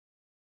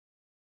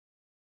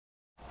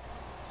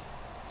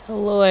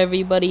Hello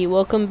everybody,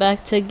 welcome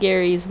back to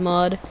Gary's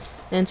Mod,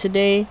 and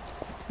today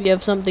we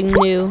have something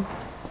new.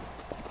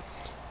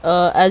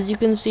 As you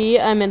can see,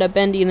 I'm in a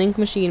Bendy Link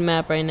Machine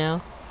map right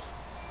now,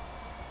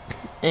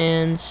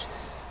 and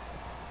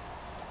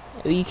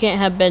you can't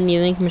have Bendy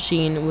Link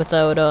Machine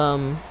without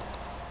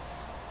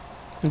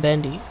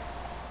Bendy.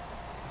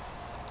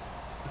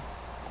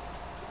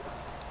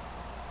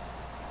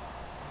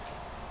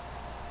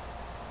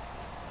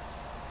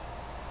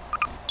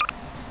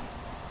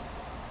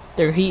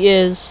 There he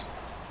is.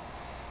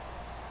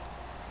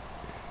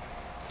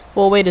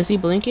 Well, wait, is he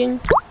blinking?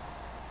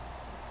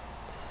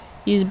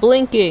 He's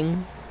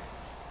blinking.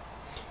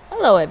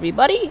 Hello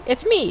everybody,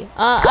 it's me.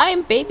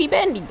 I'm Baby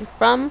Bendy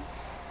from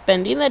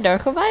Bendy the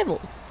Dark Revival.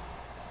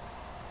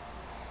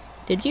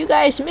 Did you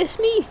guys miss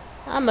me?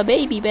 I'm a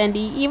Baby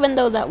Bendy, even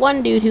though that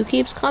one dude who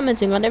keeps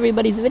commenting on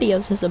everybody's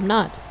videos says I'm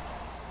not.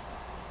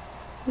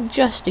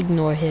 Just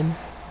ignore him.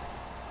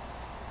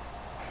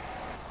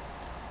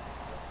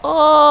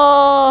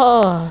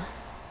 Oh!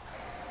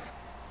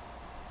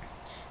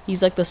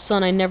 He's like the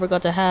son I never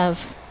got to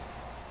have.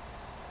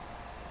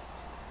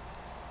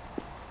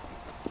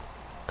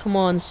 Come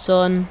on,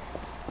 son.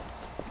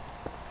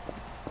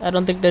 I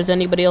don't think there's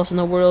anybody else in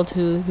the world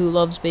who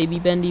loves Baby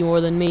Bendy more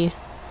than me.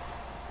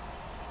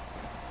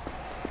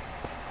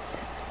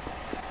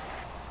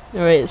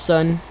 Alright,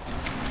 son.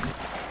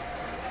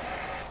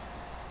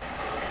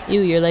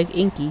 Ew, you're like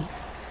Inky.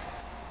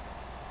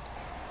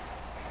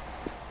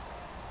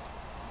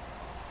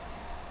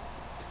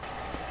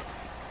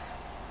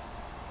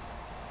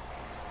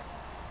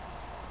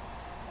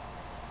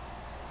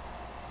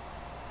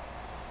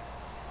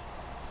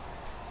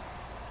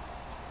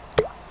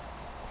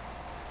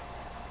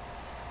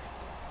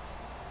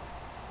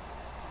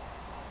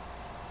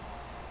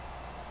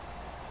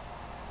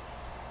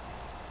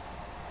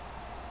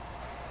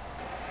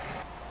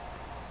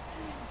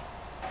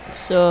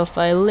 So if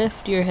I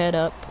lift your head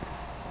up,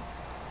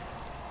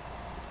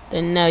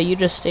 then now you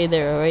just stay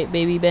there, alright,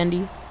 Baby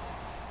Bendy?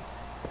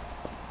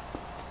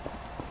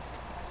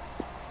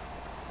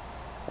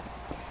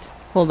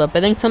 Hold up,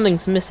 I think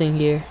something's missing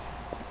here.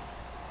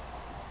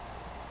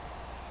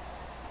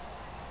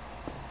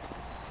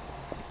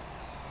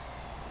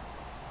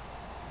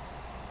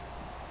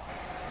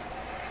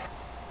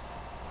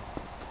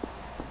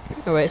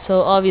 Alright,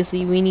 so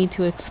obviously we need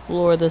to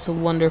explore this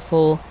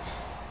wonderful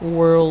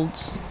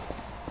world.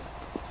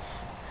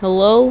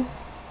 Hello?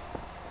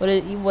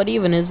 What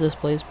even is this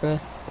place, bruh?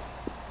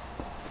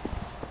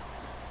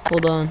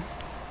 Hold on.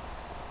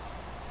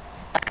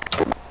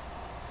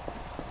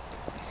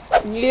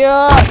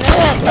 Yeah,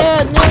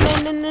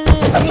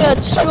 yeah,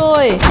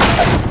 destroy,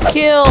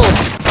 kill.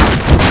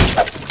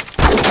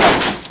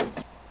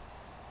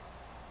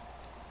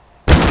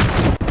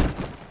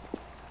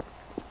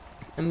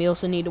 And we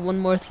also need one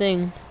more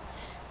thing.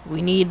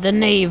 We need the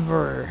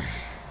neighbor.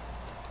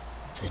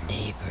 The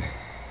neighbor.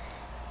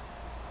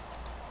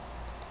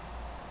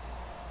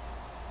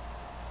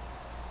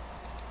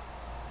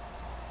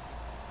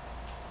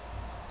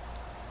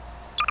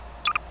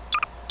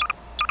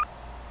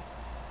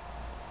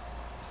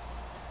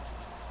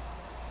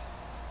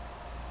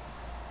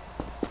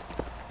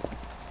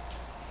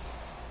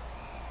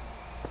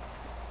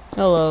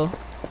 Hello.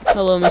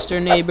 Hello,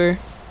 Mr. Neighbor.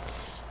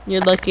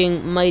 You're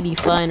looking mighty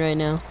fine right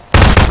now.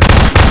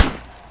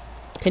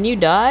 Can you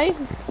die?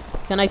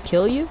 Can I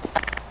kill you?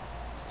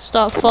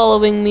 Stop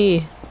following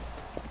me.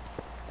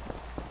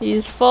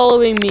 He's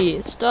following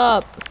me.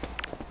 Stop.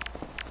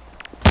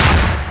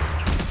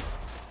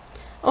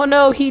 Oh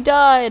no, he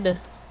died.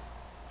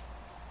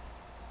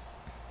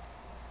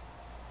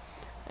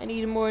 I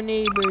need more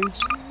neighbors.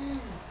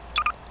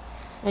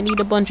 I need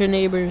a bunch of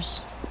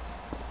neighbors.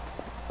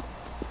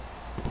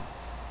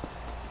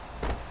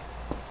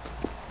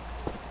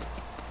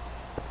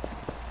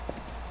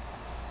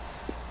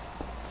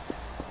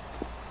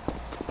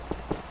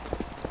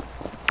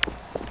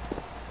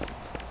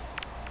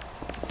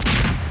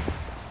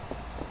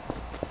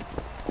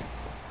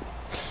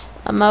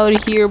 I'm out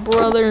of here,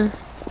 brother.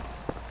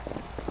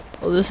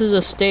 Oh, this is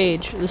a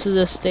stage. This is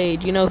a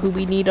stage. You know who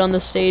we need on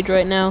the stage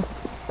right now?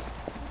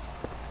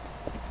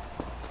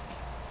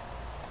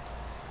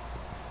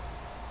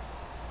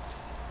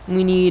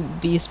 We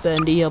need Beast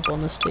Bendy up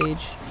on the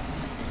stage.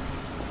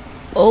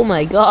 Oh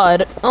my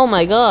god. Oh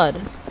my god.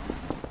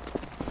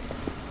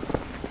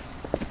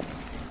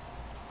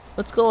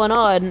 What's going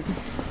on?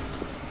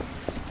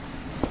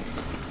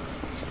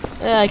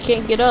 Yeah, I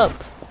can't get up.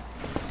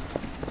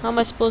 How am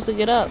I supposed to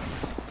get up?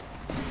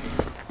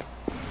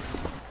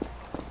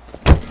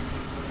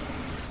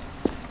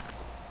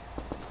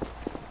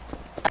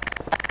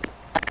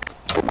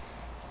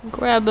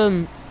 Grab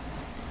him.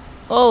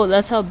 Oh,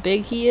 that's how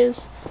big he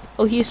is?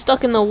 Oh, he's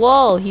stuck in the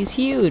wall. He's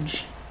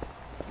huge.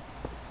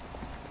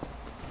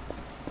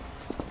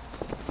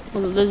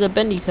 Well, there's a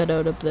Bendy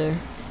cutout up there.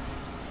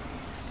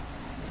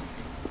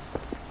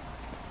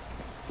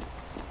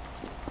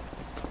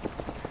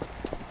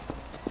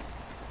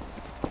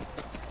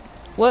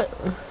 What?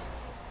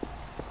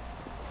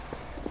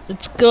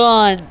 It's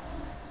gone.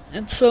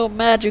 It's so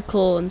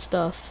magical and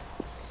stuff.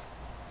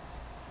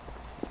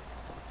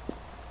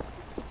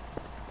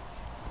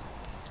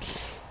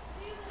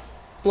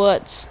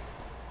 What?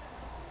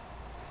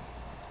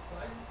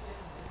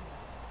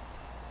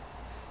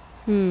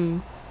 Hmm.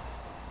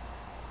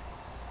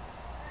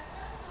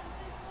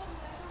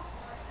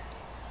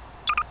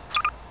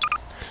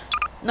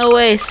 No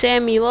way,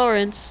 Sammy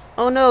Lawrence.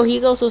 Oh no,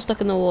 he's also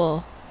stuck in the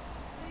wall.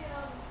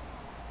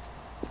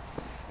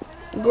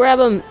 Grab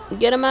him.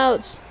 Get him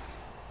out.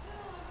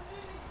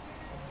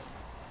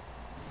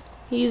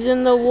 He's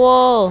in the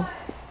wall.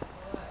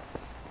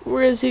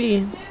 Where is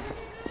he?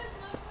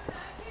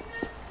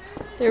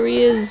 There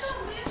he is.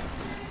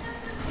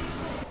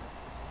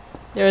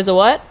 There is a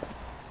what?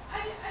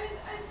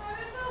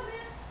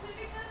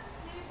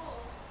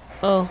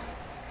 Oh.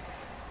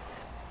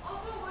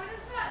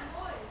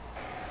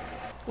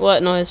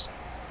 What noise?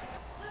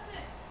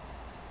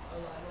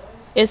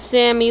 It's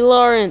Sammy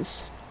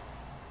Lawrence.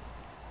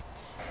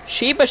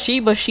 Sheba,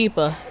 Sheba,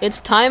 Sheba. It's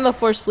time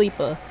for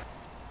sleeper.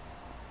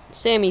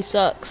 Sammy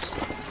sucks.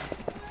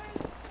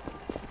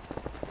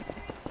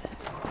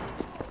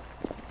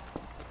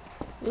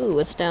 Ooh,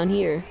 what's down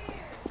here?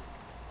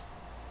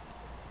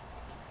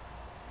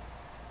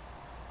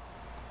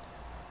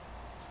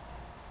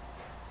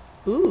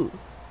 Ooh.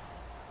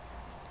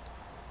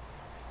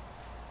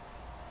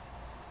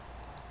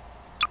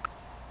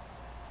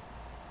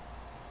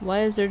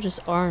 Why is there just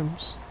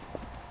arms?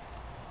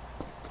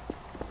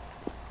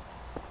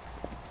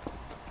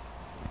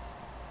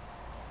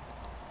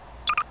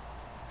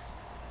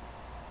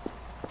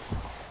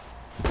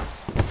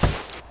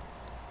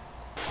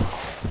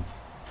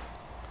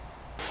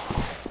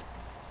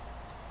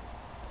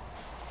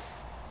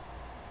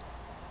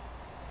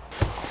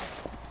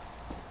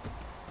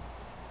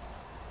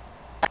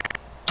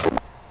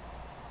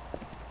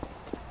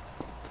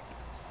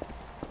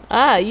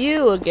 Ah,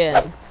 you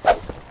again.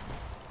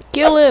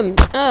 Kill him.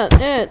 Oh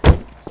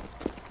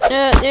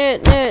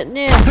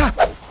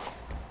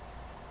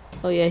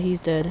yeah, he's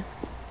dead.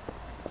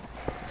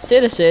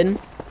 Citizen?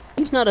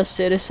 He's not a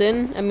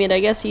citizen. I mean,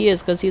 I guess he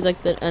is because he's like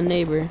a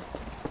neighbor.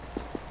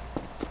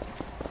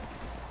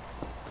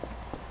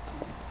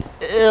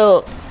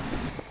 Ew.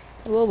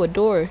 Whoa, a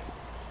door.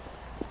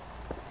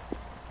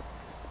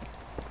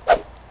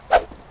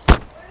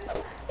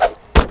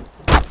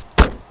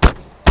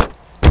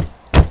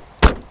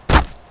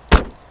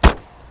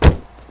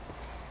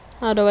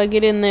 How do I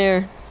get in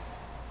there?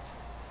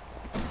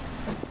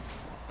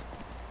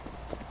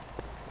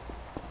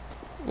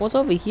 What's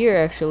over here,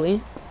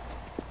 actually?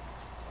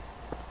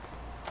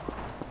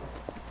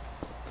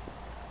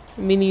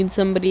 We need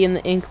somebody in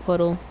the ink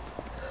puddle.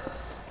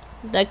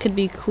 That could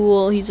be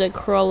cool. He's like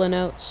crawling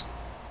out.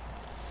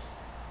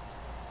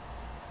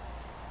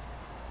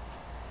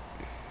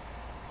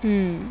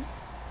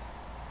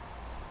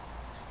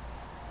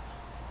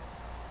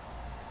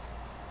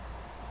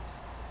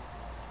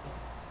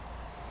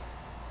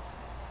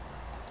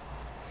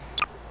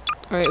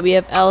 Alright, we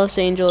have Alice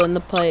Angel in the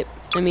pipe.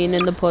 I mean,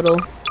 in the puddle.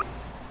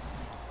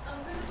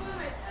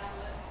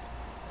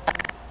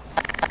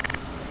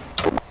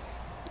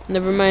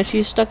 Never mind,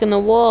 she's stuck in the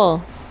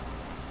wall.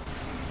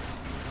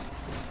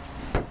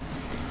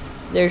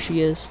 There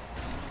she is.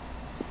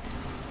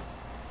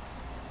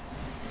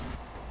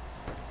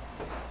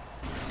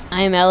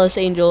 I am Alice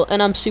Angel,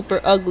 and I'm super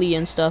ugly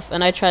and stuff,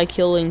 and I try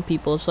killing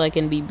people so I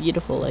can be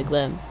beautiful like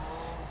them.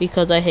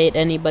 Because I hate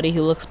anybody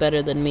who looks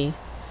better than me.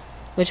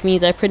 Which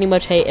means I pretty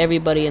much hate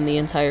everybody in the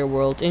entire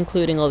world,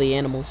 including all the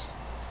animals.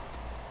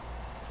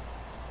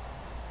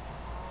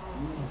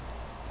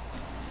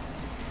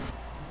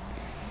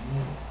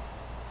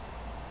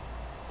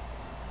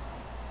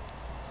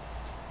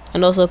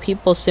 And also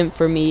people simp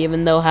for me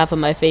even though half of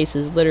my face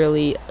is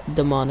literally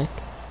demonic.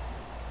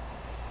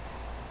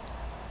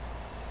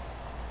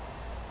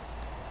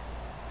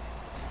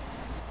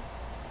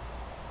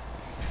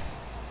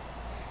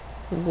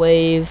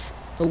 Wave.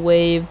 A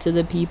wave to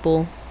the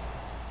people.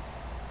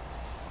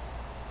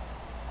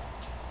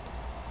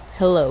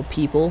 Hello,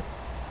 people.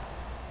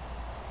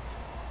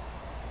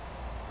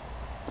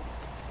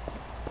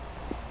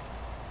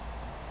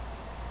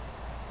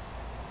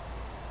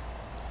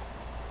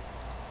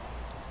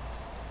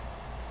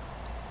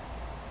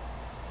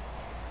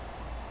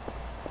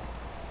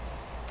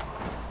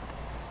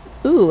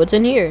 Ooh, what's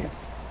in here?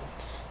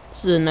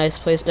 This is a nice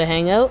place to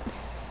hang out.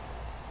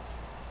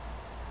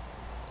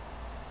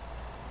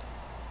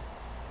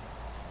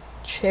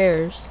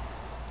 Chairs.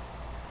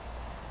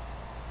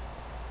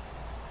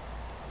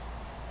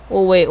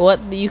 Oh wait,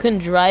 what? You can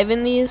drive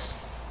in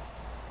these?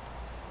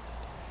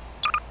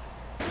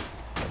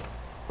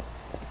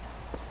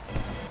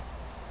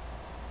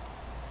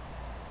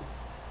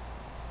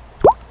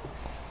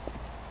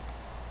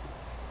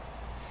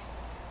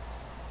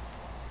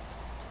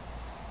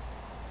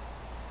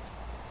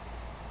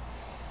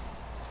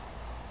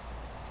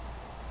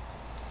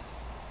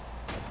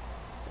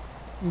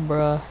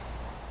 Bruh.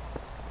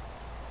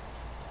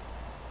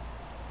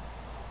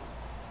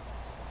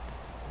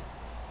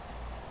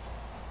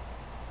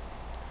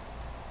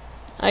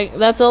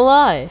 That's a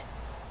lie.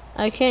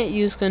 I can't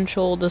use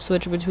control to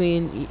switch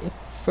between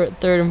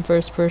third and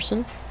first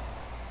person.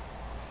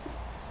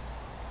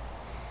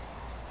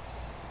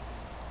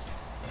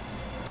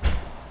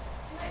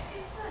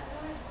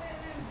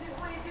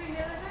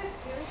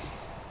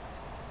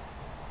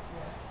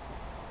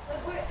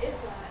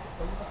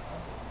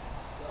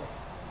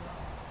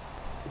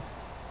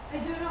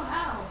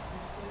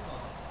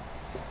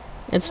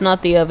 It's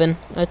not the oven.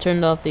 I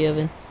turned off the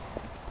oven.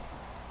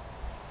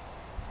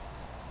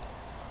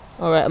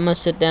 Alright, I'm gonna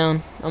sit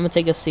down. I'm gonna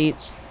take a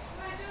seat.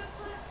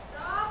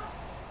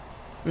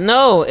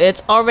 No,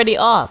 it's already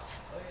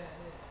off.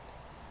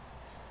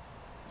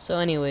 So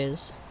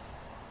anyways.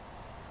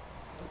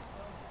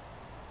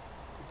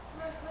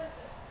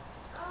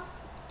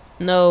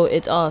 No,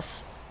 it's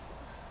off.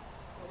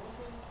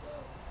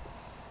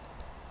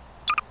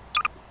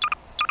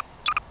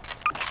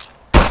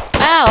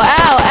 Ow,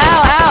 ow,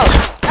 ow, ow,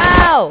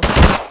 ow!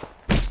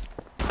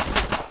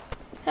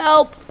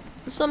 Help!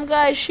 Some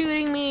guy's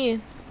shooting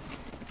me.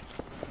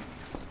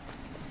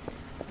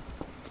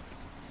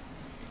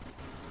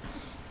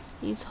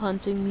 He's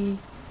hunting me.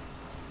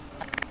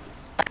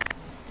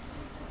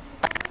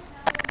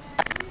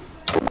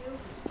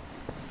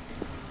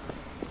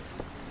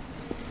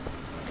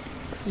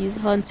 He's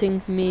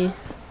hunting me.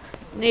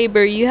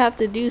 Neighbor, you have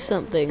to do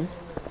something.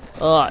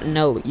 Oh,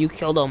 no, you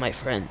killed all my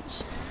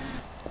friends.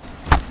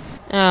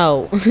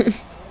 Ow.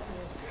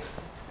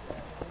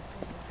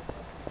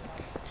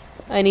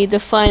 I need to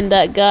find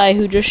that guy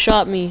who just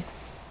shot me.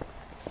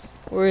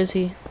 Where is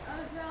he?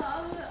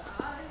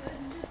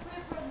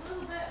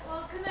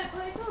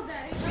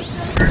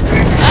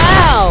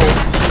 Ow!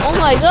 Oh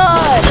my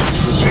god!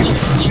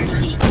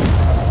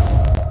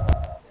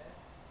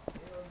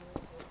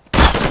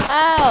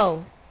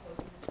 Ow!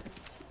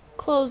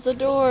 Close the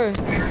door.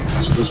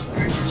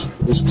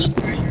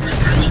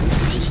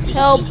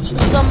 Help!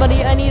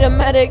 Somebody, I need a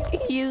medic.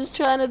 He's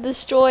trying to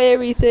destroy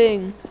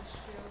everything.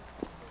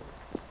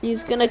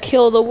 He's gonna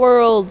kill the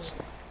world. Just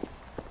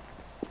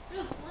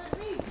let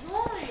me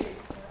join.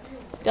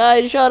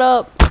 Guys, shut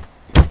up.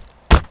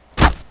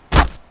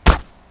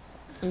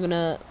 I'm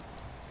gonna...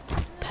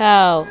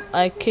 Pow.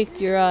 I kicked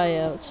your eye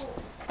out.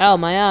 Ow,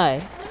 my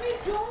eye. Let me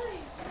join.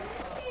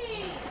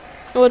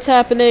 What's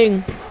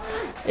happening?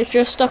 It's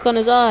just stuck on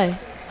his eye.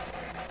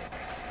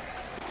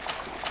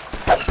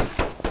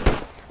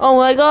 Oh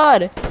my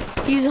god!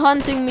 He's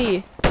hunting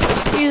me!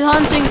 He's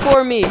hunting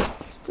for me!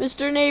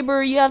 Mr.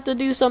 Neighbor, you have to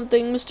do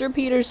something. Mr.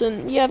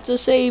 Peterson, you have to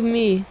save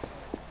me.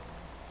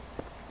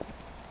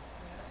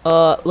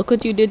 Look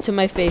what you did to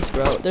my face,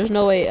 bro. There's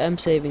no way I'm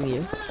saving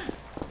you.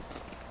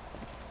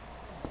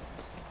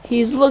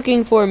 He's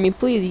looking for me.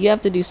 Please, you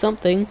have to do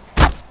something.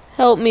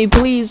 Help me,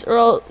 please, or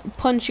I'll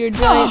punch your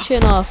giant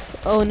chin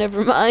off. Oh,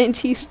 never mind.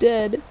 He's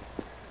dead.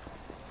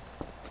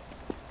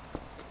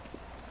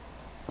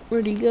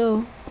 Where'd he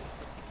go?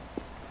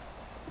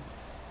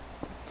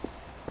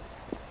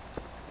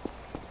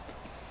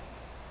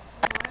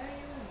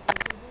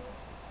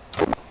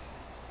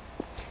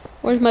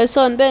 Where's my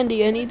son,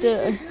 Bendy? I need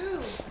to...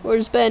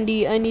 Where's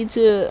Bendy? I need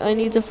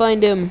to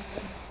find him.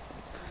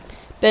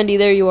 Bendy,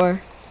 there you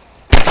are.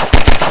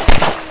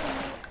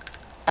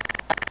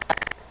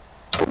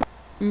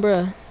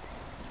 Bruh.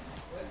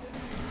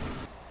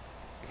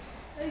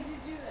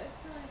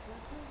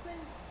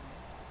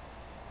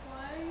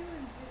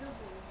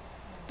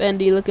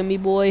 Bendy, look at me,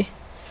 boy.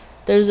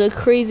 There's a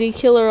crazy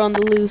killer on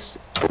the loose.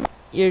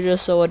 You're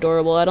just so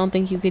adorable. I don't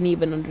think you can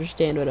even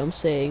understand what I'm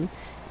saying.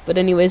 But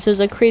anyways,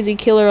 there's a crazy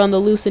killer on the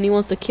loose and he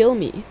wants to kill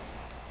me.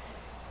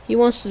 He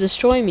wants to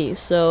destroy me,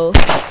 so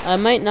I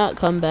might not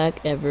come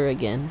back ever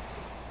again.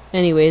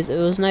 Anyways, it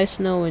was nice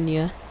knowing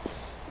ya.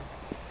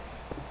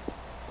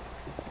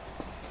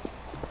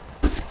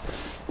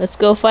 Let's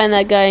go find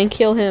that guy and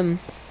kill him.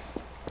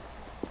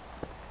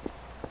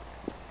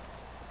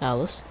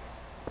 Alice.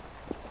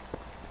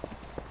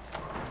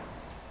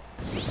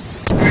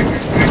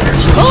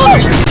 Oh!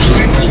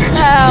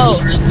 Ow!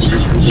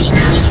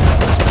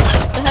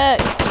 What the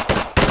heck?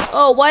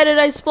 Oh, why did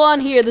I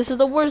spawn here? This is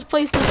the worst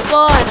place to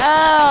spawn.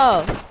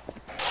 Ow!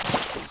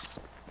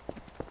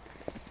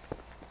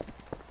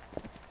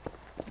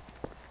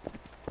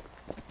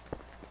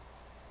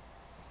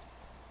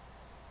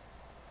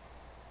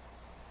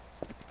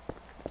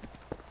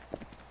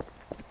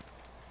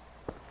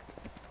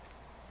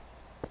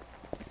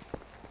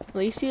 At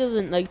least he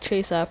doesn't, like,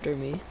 chase after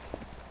me.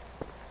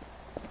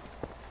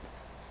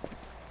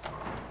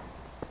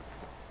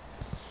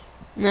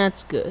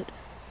 That's good.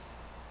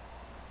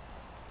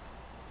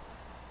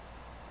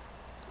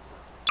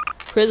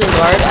 Prison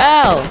guard.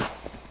 Ow!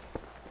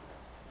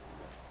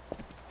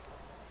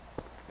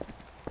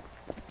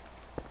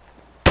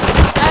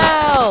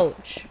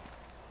 Ouch!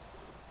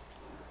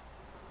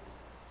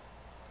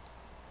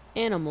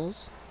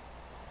 Animals.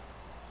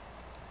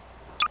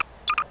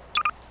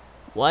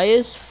 Why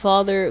is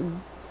Father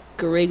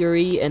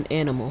Gregory an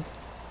animal?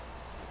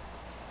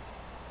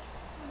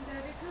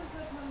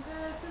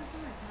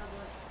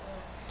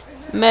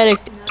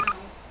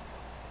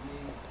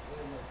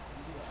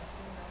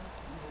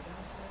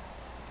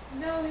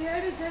 No, he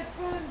had his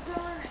headphones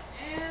on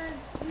and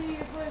he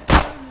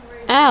was on the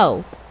radio.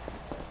 Ow!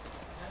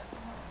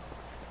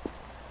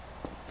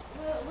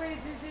 Well, wait,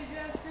 did you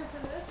ask her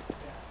for this?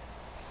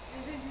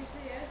 And did you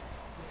say yes?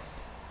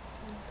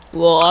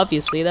 Well,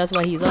 obviously, that's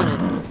why he's on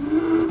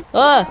it.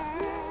 Ah!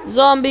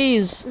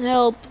 Zombies!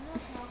 Help!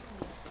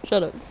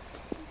 Shut up.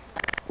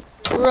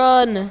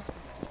 Run!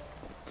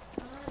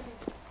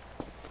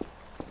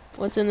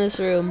 What's in this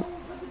room? Oh,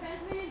 but the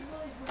bandmaid's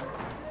really hurt.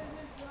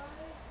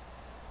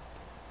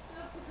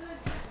 That's because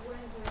his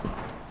wings are.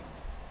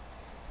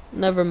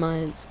 Never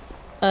mind.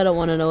 I don't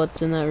want to know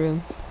what's in that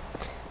room.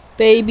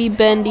 Baby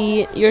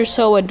Bendy, you're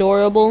so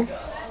adorable.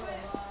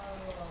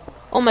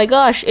 Oh my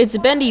gosh, it's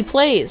Bendy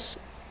Plays.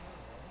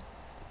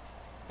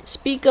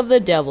 Speak of the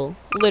devil,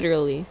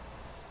 literally.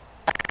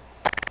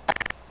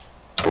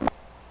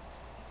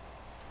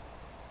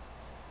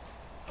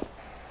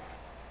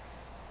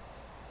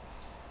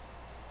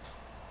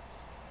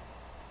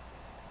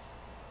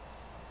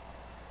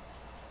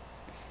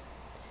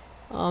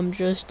 I'm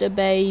just a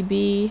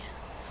baby.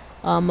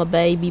 I'm a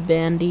baby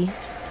Bendy.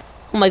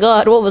 Oh my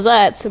god, what was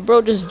that?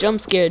 Bro just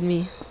jump scared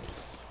me.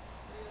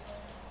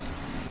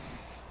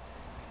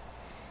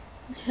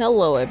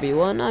 Hello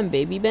everyone, I'm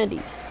Baby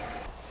Bendy.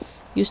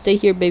 You stay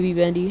here, Baby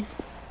Bendy.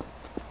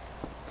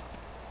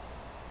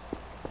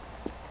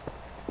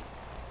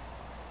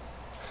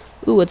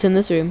 Ooh, what's in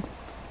this room?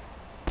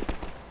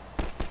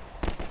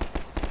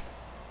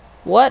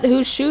 What?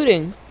 Who's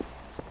shooting?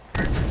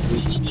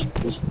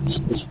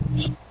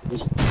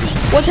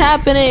 What's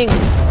happening?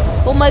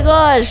 Oh my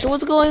gosh,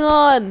 what's going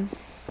on?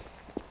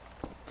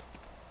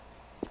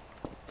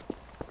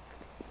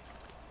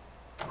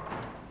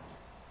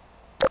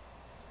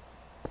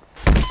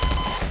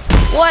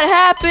 What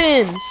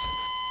happens?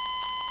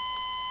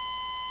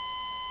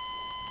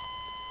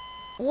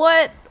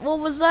 What? What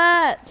was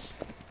that?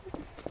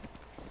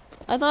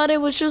 I thought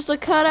it was just a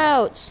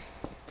cutout.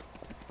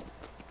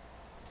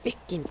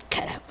 Freaking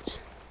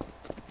cutout.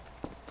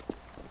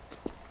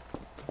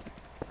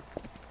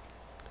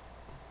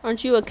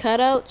 Aren't you a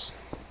cutout?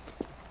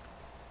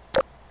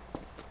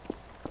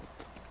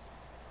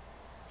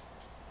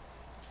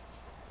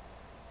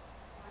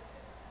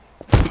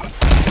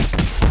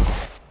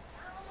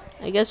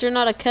 I guess you're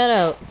not a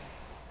cutout.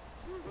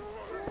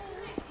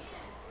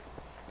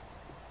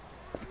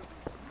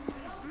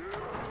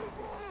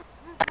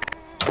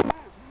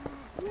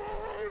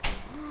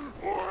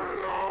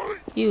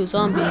 You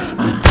zombies.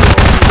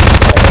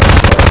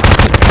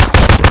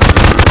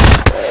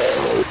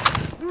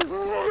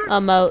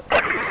 I'm out.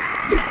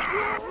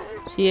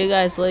 See you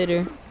guys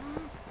later.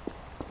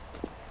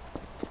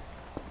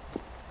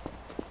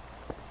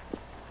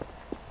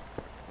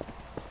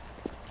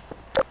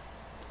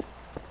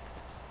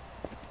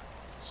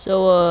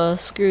 So,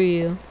 screw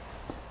you.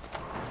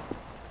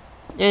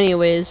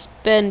 Anyways,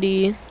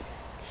 Bendy,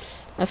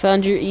 I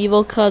found your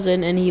evil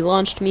cousin and he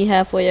launched me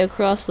halfway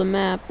across the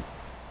map.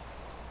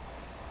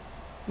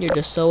 You're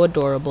just so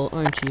adorable,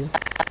 aren't you?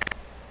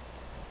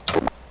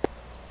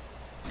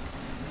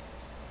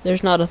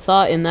 There's not a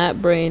thought in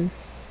that brain.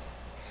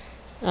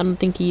 I don't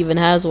think he even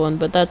has one,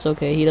 but that's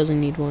okay. He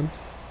doesn't need one.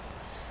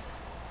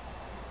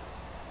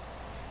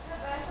 The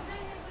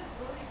bandmaid is like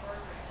really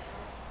burnt right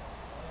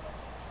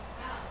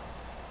now. Ow.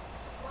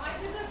 Why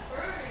does it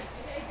burn?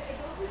 I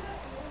don't think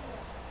that's normal.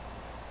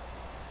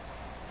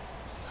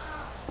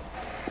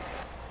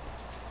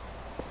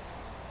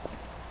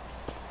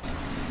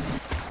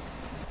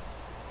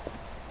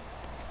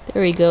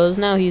 There he goes.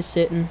 Now he's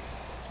sitting.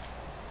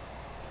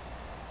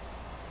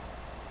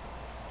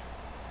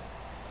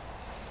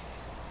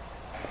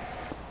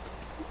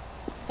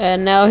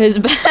 And now his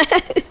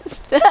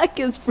back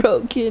is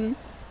broken.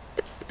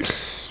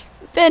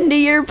 Bendy,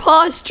 your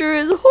posture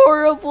is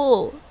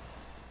horrible.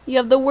 You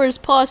have the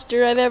worst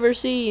posture I've ever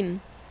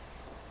seen.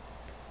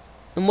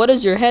 And what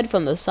is your head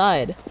from the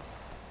side?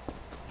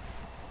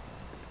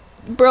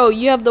 Bro,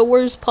 you have the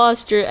worst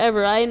posture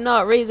ever. I am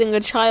not raising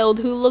a child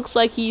who looks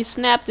like he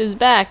snapped his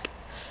back.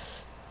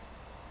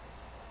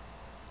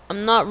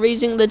 I'm not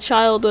raising the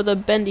child with a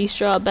bendy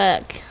straw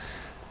back.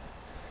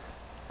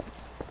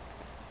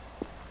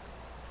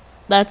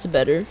 That's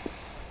better.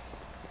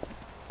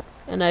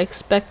 And I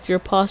expect your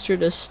posture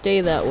to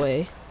stay that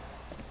way.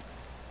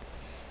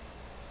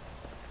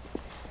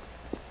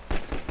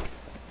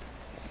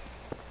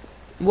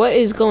 What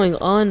is going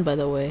on, by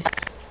the way?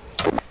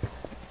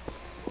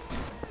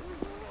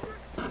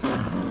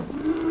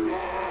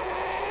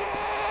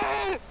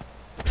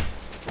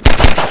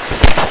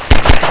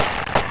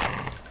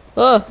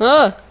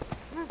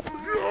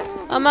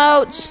 I'm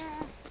out.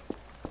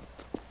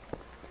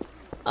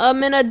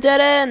 I'm in a dead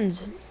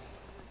end.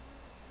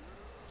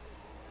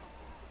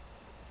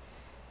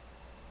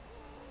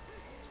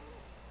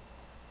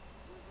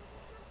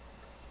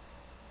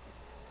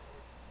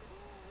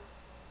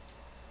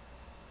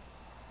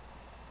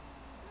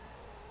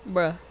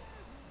 Bruh.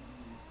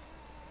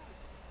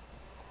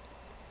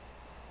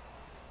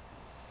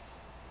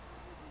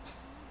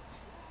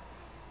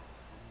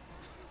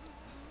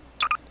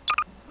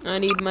 I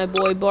need my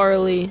boy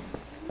Barley.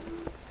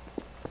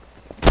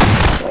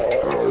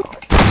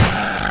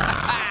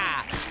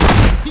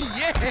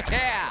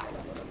 Yeah.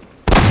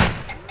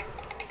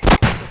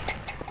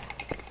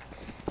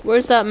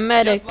 Where's that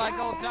medic? Just like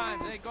old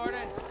times, eh,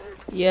 Gordon?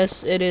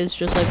 Yes, it is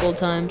just like old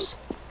times.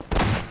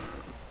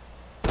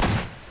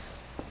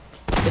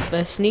 If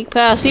I sneak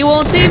past, he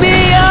won't see me!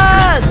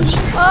 Ah!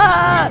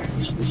 Ah!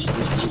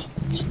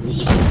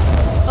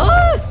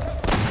 Ah!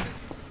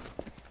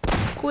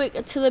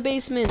 Quick, to the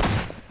basement.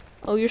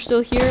 Oh, you're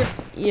still here?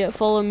 Yeah,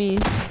 follow me.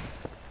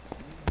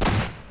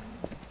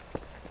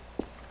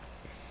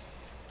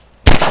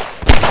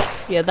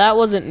 Yeah, that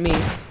wasn't me.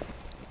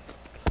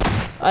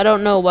 I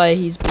don't know why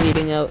he's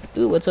bleeding out.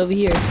 Ooh, what's over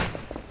here?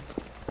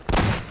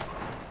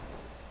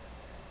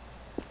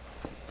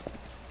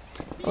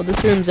 Oh,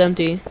 this room's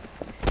empty.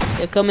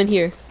 Yeah, come in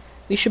here.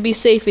 We should be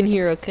safe in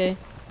here, okay?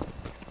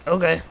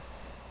 Okay.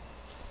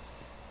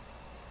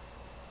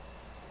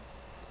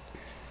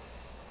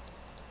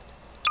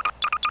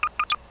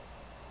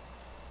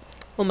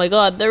 Oh my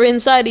god, they're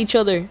inside each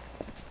other.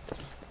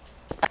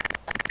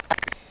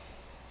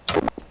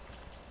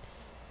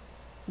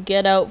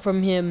 Get out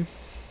from him.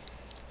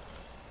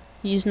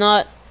 He's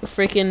not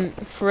freaking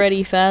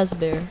Freddy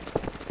Fazbear.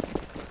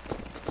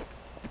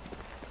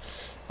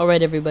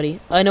 Alright, everybody.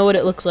 I know what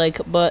it looks like,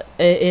 but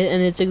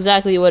and it's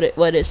exactly what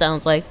it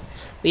sounds like.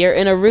 We are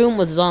in a room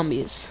with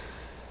zombies.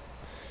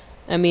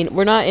 I mean,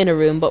 we're not in a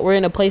room, but we're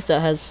in a place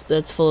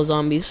that's full of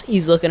zombies.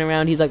 He's looking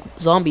around. He's like,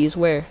 zombies,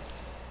 where?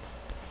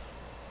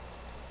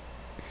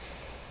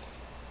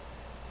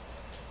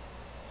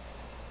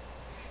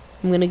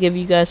 I'm gonna give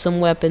you guys some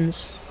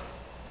weapons.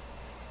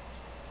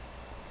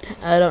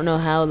 I don't know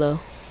how, though.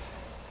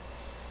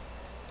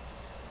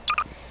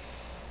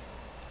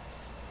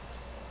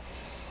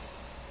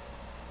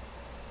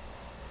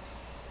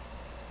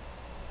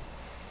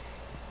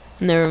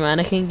 Never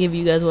mind, I can't give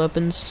you guys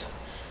weapons.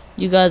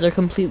 You guys are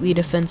completely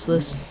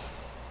defenseless.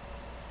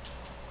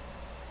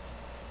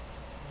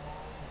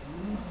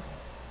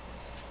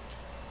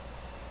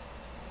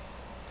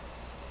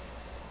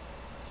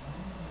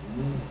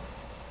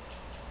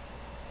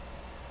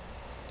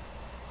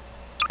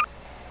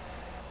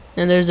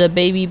 And there's a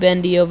baby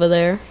Bendy over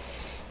there.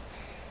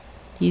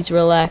 He's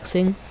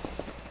relaxing.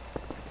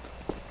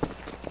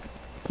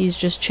 He's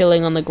just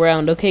chilling on the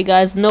ground. Okay,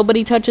 guys,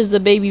 nobody touches the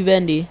baby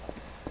Bendy.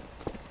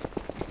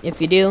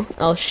 If you do,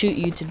 I'll shoot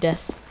you to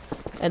death.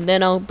 And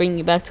then I'll bring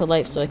you back to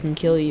life so I can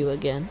kill you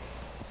again.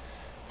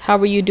 How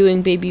are you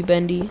doing, baby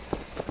Bendy?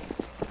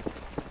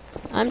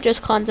 I'm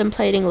just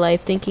contemplating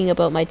life, thinking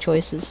about my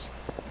choices.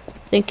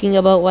 Thinking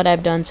about what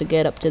I've done to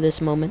get up to this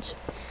moment.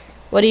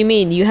 What do you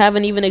mean? You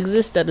haven't even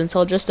existed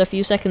until just a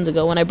few seconds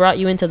ago when I brought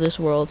you into this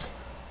world.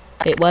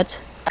 Wait, what?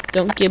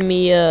 Don't give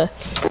me an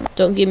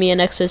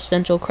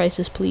existential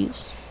crisis,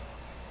 please.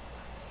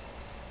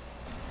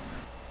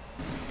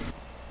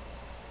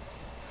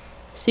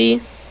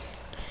 See?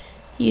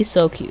 He's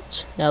so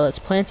cute. Now let's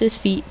plant his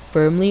feet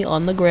firmly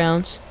on the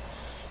ground.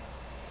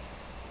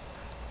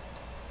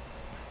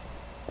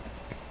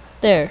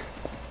 There.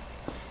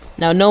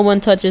 Now no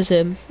one touches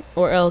him,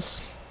 or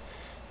else,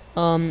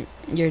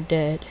 you're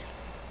dead.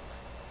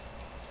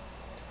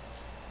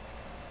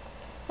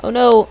 Oh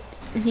no,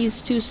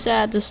 he's too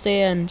sad to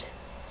stand.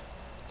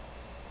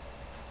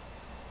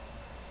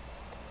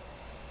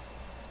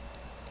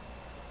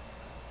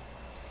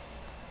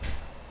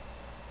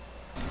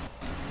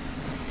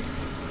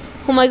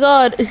 Oh my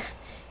god,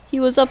 he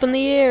was up in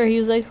the air, he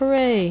was like,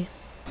 hooray.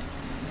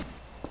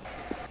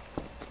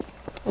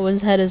 Oh,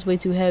 his head is way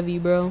too heavy,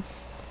 bro.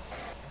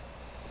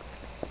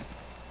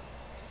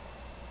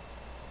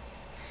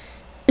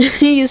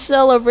 He's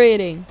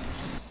celebrating.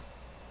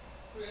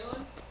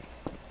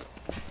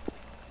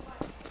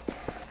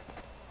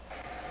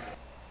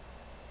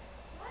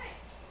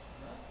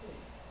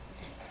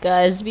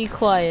 Guys, be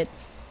quiet.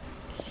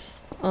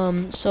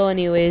 So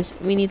anyways,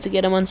 we need to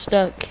get him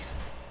unstuck.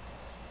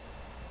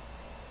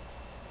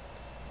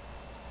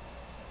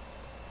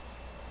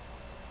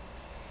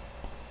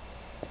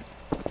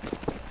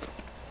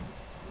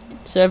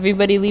 So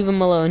everybody leave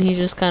him alone. He's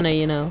just kinda,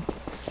 you know,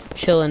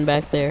 chilling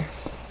back there.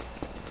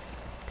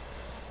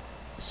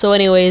 So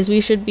anyways,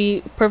 we should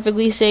be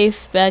perfectly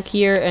safe back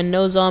here and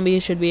no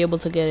zombies should be able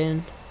to get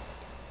in.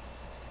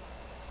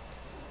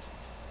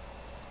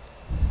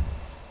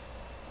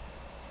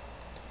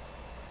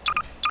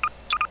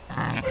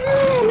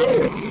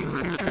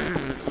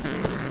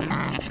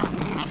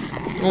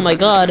 Oh my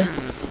god.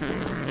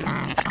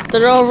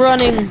 They're all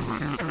running.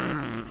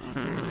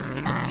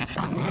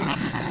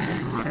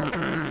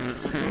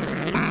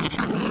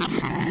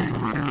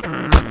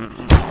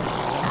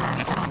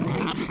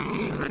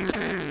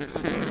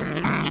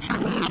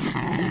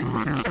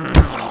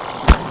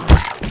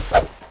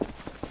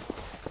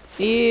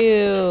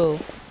 Ew.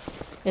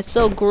 It's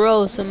so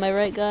gross, am I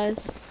right,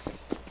 guys?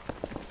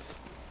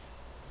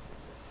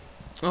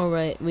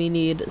 Alright, we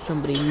need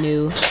somebody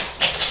new.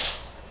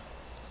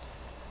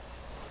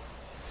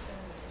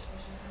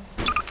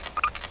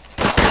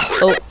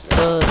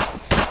 Oh,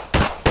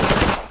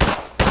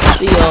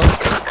 see y'all.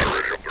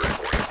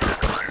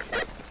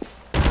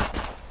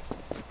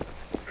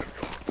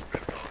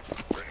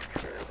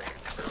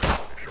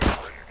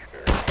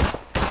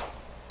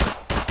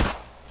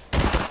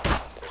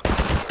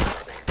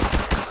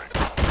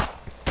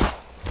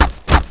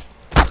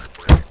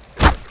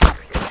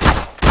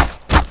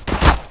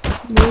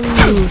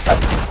 Move.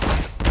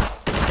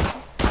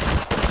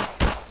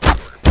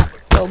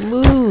 Oh,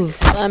 move.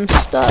 I'm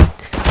stuck.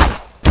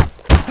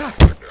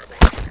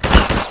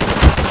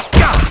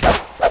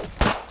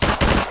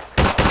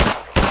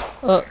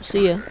 Oh,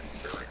 see ya.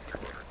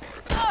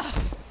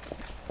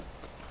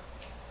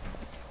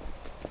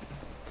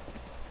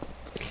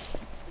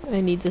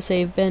 I need to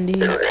save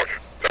Bendy.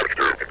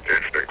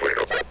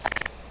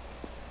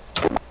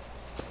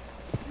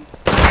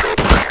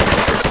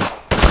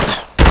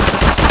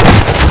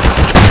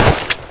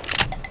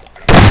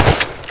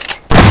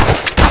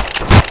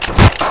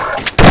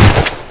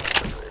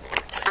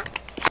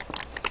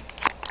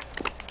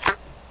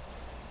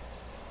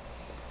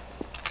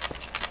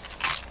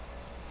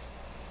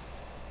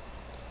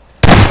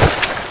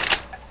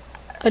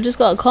 I just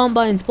got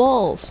Combine's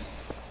balls.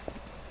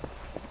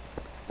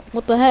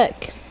 What the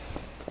heck?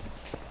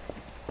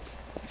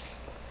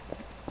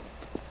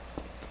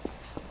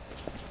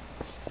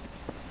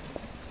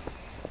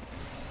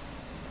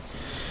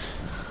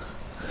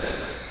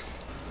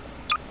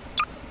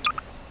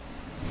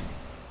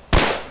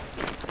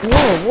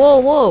 Whoa, whoa,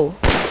 whoa.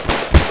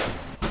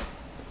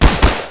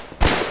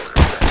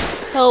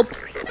 Help,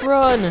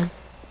 run.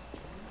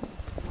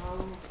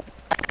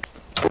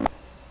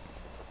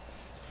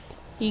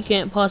 He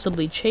can't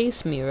possibly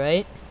chase me,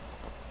 right?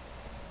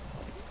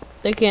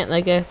 They can't,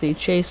 like, actually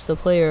chase the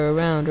player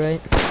around,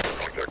 right?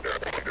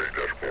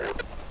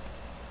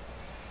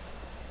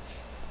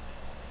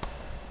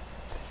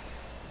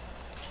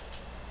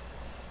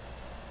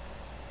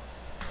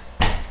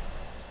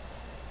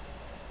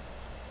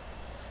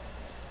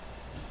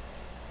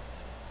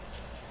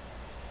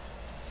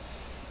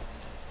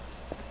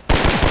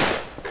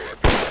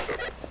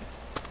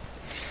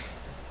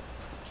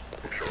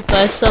 If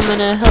I summon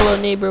a hello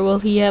neighbor, will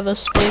he have a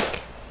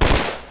stick?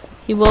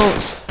 He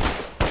won't.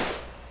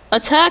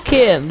 Attack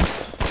him!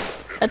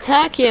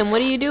 Attack him!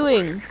 What are you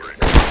doing?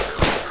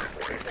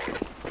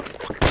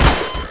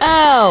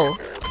 Ow!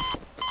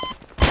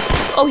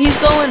 Oh, he's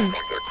going!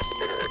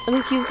 I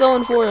think he's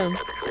going for him.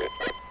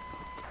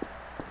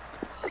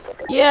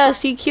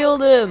 Yes, he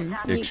killed him!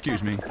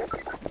 Excuse me.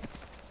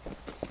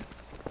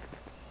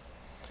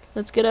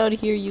 Let's get out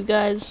of here, you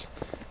guys.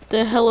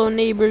 The hello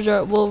neighbors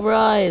will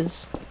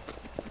rise.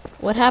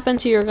 What happened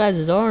to your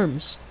guys'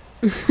 arms?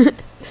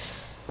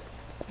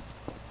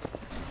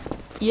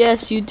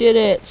 Yes, you did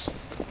it.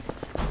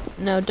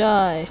 Now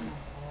die.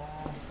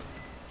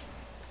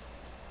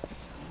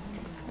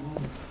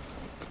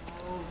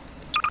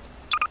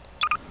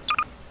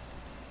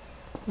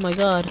 Oh my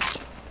god.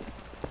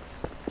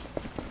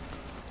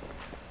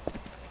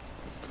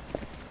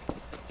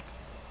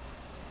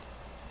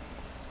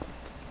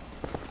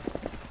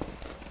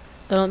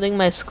 I don't think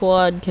my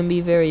squad can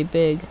be very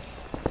big.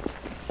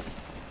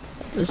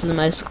 This is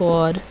my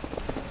squad.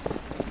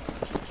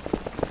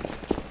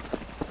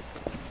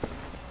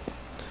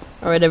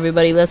 Alright,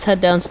 everybody, let's head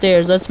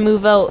downstairs. Let's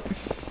move out.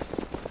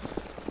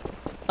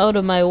 Out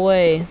of my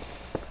way.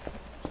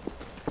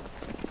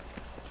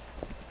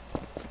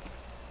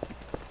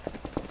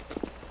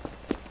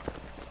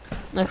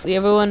 Actually,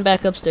 everyone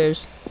back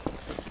upstairs.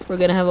 We're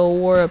gonna have a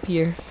war up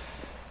here.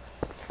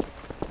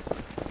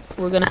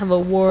 We're gonna have a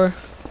war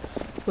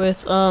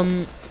with,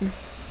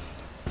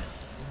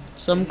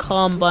 some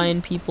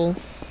Combine people.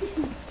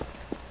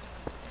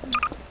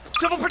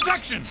 Civil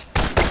protection!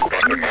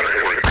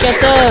 Get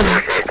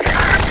them!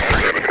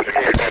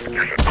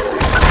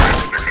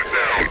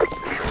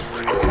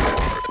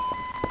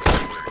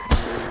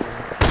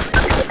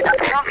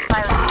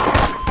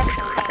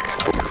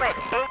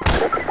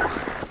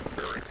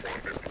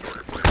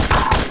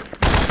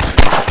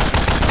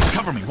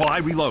 Cover me while I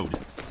reload.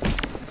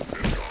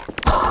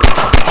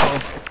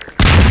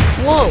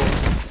 Whoa!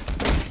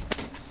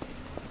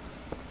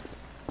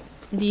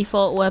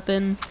 Default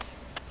weapon.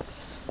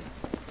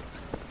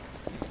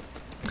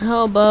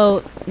 How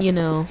about, you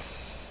know,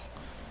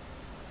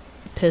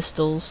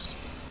 pistols?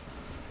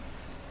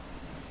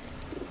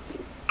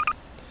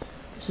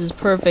 This is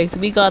perfect.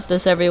 We got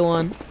this,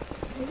 everyone.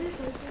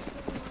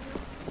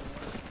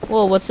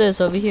 Whoa, what's this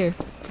over here?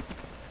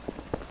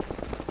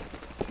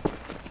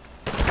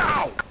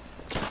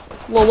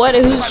 Whoa, what?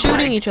 Who's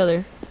shooting each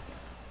other?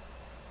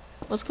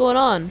 What's going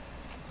on?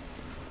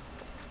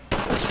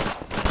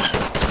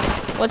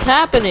 What's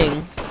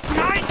happening?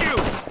 Behind you!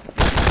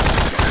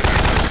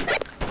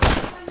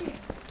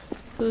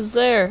 Who's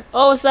there?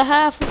 Oh, it's the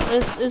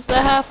it's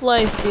the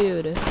Half-Life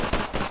dude.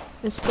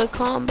 It's the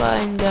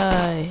Combine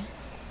guy.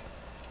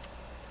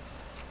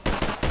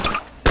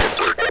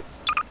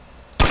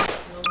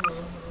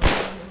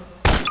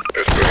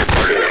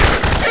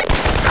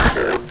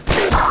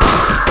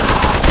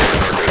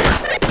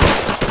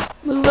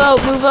 Move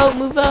out, move out,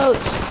 move out.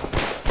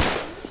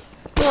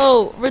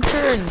 Go,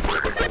 return.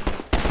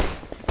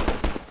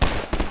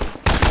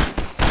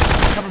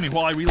 Cover me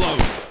while I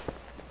reload.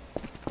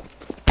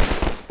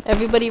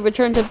 Everybody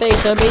return to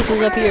base. Our base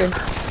is up here.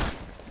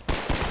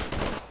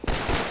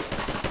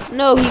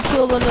 No, he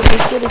killed one of the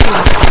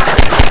citizens.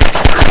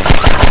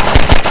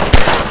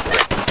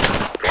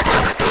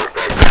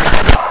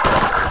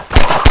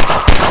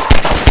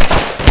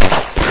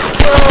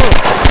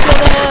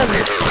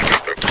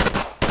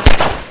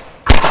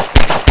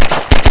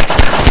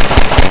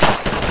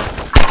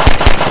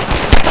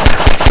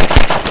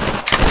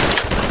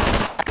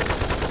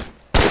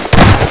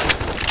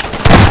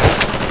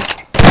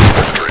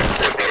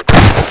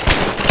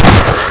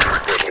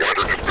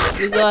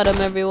 We got him,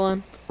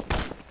 everyone.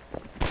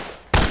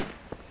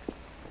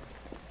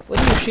 What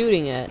are you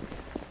shooting at?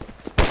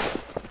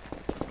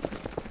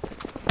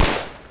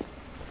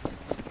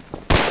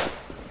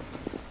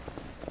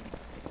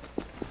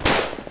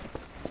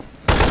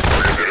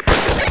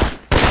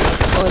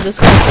 Oh, this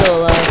guy's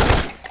still alive.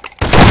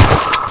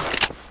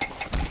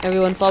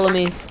 Everyone follow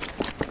me.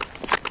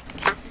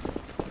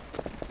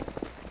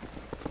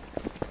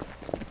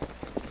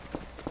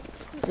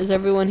 Is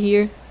everyone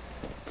here?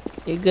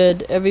 You're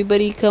good.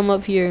 Everybody come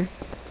up here.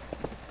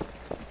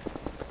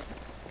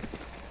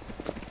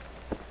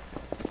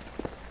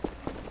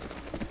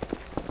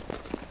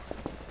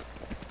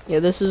 Yeah,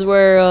 this is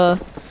where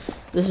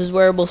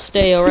we'll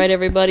stay. All right,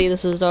 everybody.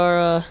 This is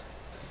our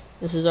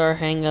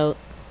hangout.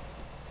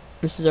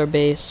 This is our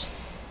base.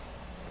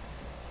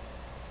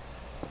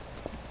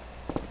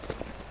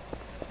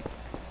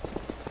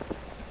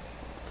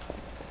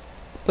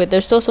 Wait,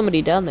 there's still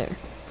somebody down there.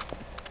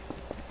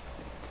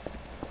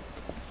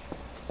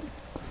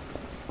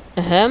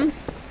 Ahem.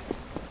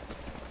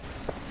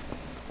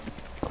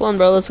 Come on,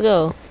 bro. Let's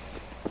go.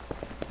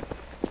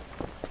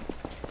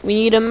 We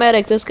need a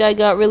medic. This guy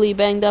got really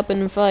banged up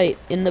in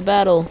the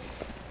battle.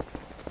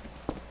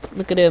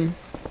 Look at him.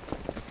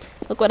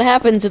 Look what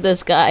happened to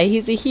this guy.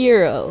 He's a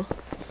hero.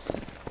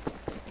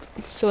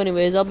 So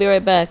anyways, I'll be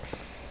right back.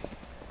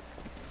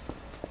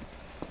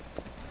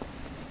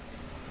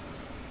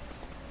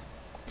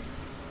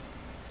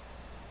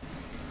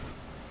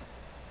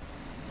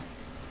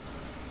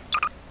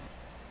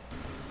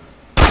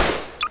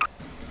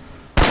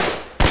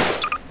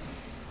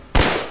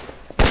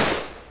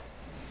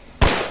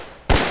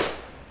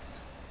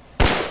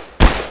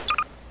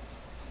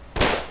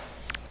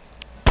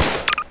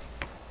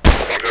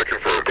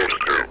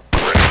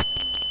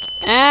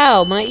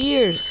 Ow, my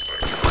ears.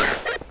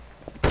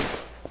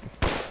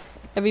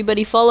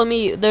 Everybody follow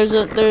me.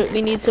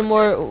 We need some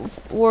more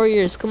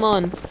warriors. Come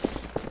on.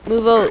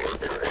 Move out.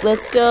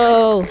 Let's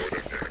go.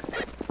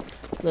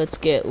 Let's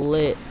get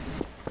lit.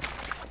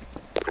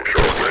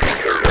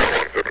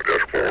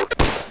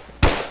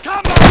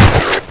 Come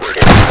on!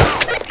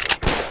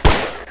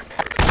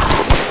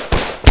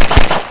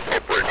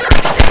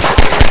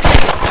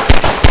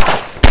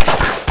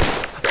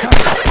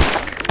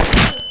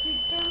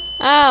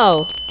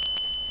 Ow.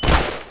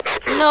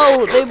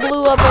 No, they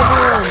blew up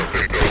everyone.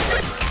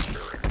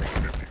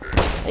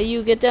 Hey,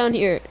 you get down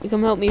here. You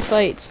come help me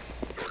fight.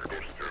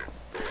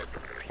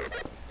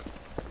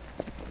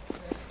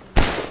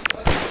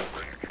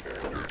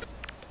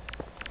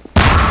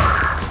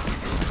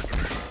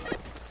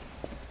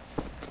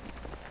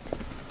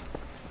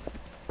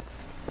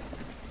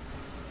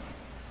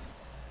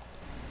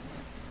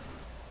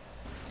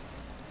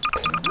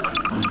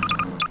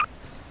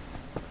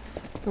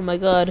 Oh my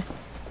god.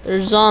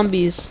 There's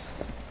zombies.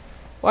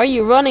 Why are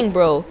you running,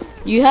 bro?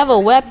 You have a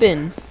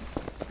weapon.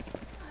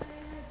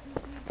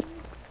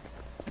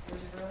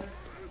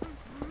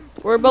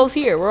 We're both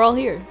here. We're all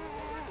here.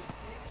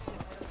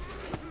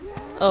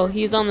 Oh,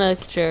 he's on the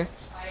chair.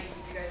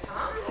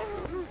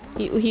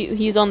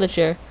 He's on the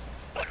chair.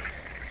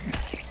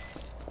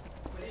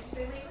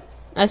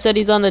 I said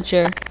he's on the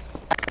chair.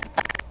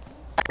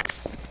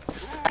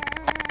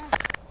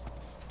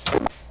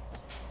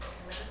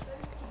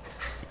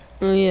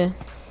 Oh yeah.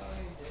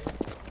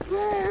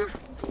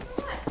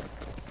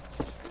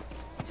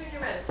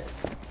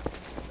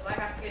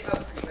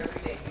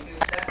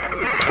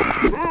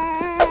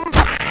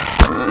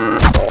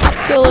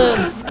 Kill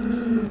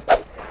him!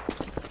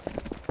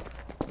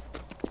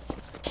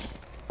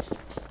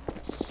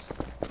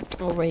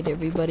 Alright,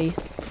 everybody.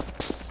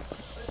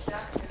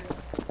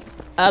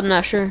 I'm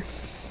not sure.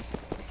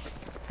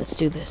 Let's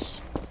do this.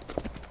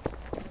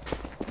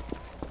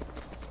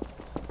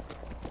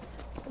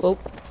 Whoa.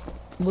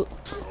 Whoa.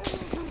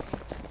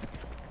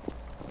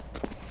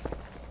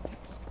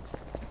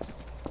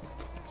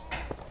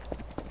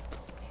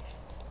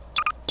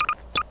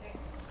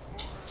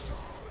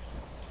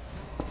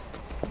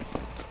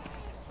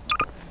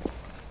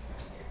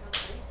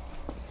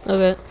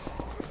 Okay.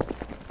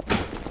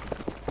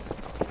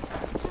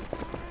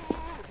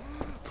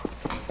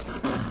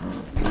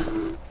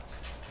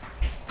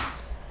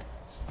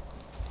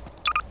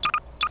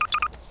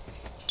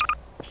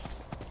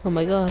 Oh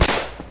my god.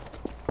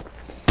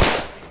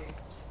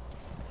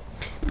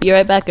 Be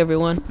right back,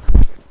 everyone.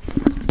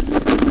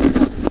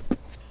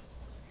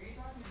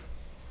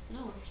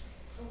 No.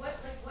 What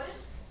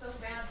is so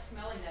bad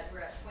smelling that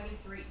we're at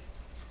 23?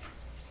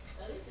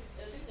 I think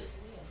it's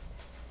Liam.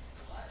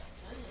 What?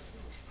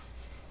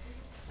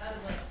 That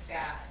is like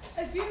bad.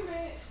 A few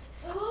minutes,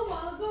 a little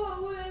while ago,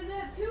 it was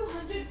at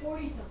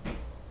 240 something.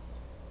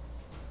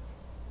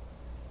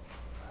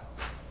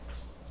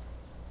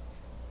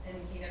 And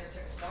he never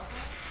took a cell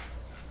phone?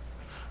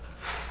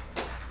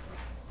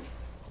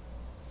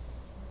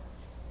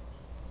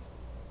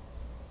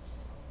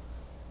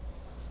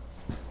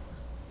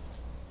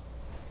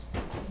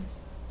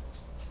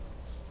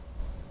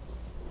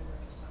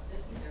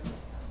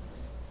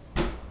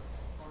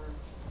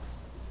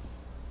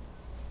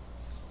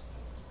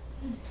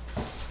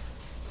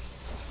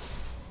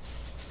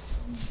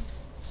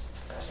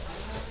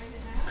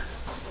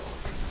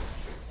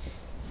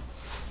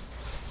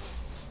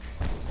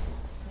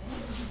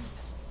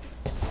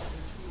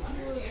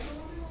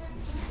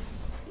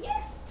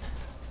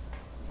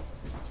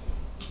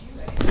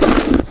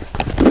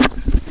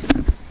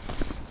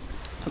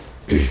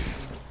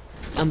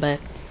 I'm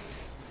back.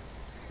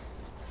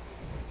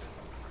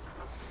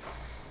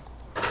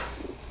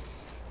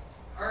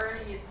 Or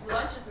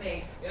lunch is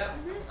made. Yep.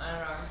 I don't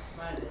know.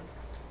 Mine is.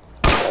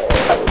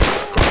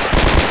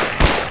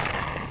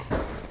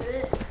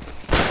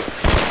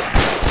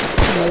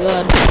 Oh my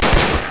god.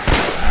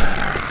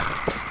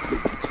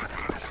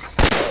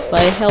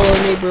 By Hello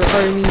Neighbor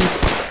Army.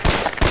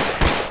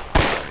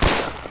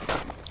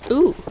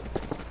 Ooh.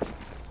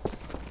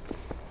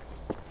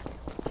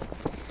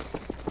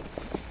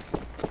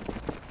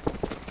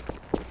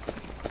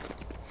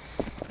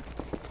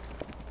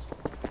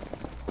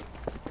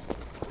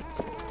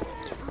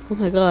 Oh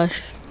my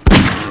gosh.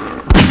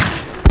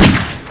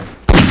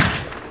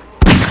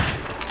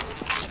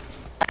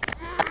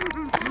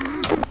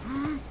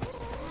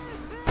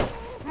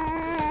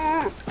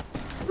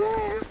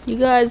 You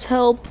guys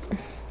help.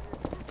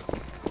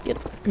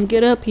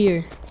 Get up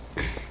here.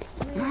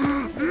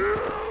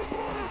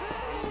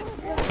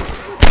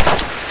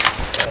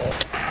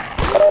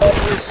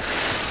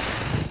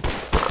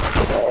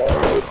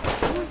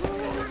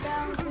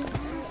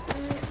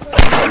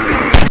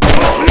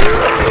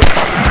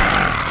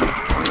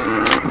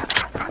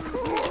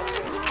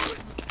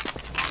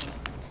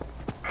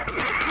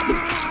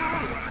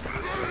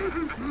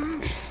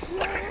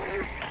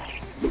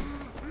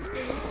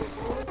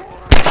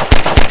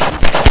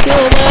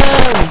 Kill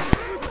them!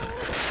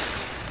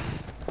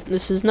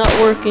 This is not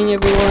working,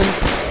 everyone.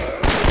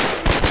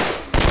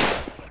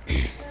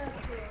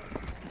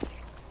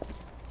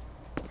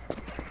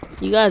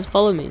 You guys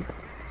follow me.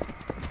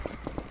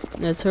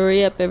 Let's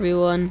hurry up,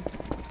 everyone.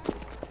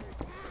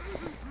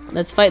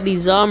 Let's fight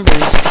these zombies.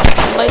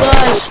 Oh my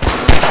gosh!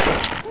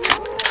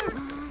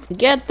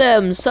 Get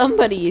them!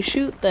 Somebody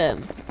shoot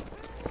them!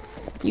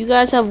 You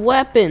guys have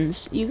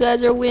weapons. You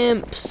guys are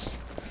wimps.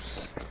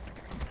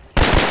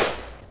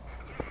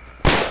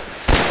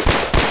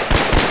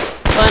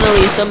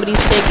 Finally,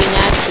 somebody's taking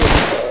action.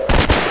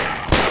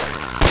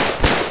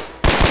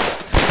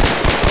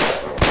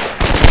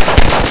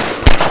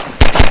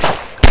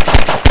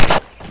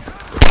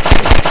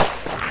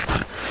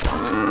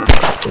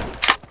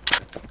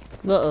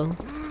 Uh-oh.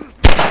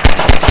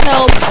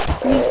 Help!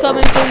 He's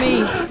coming for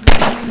me.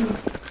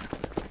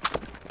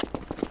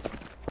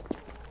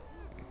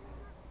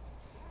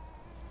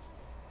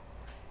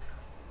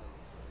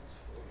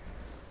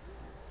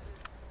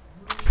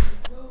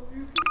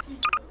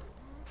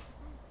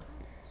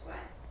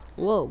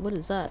 Whoa, what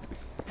is that?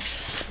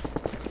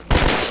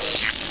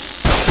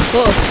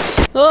 Oh!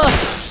 Oh!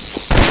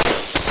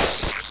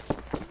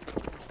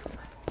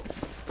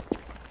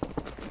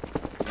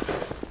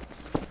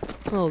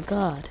 Oh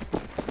God.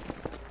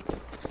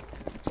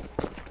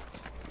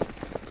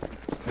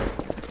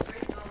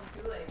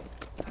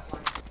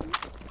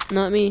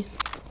 Not me.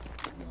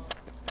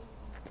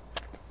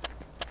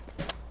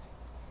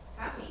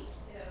 Happy?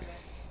 Yeah, okay.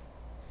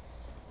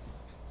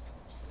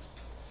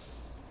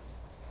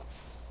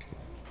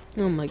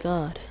 Oh my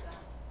God.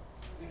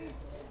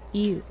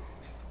 Ew.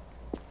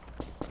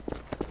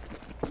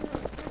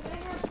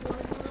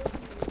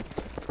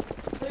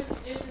 There's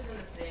dishes in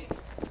the sink.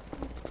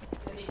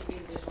 They need to be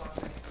in the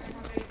dishwasher.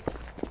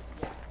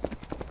 Yeah.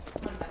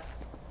 One left.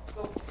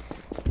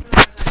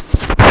 Let's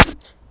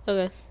go.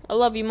 Okay. I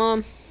love you,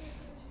 Mom.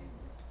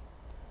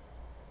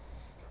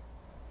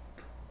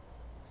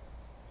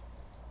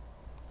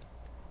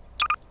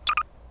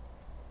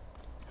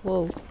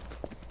 Whoa.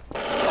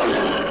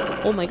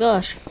 Oh my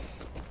gosh.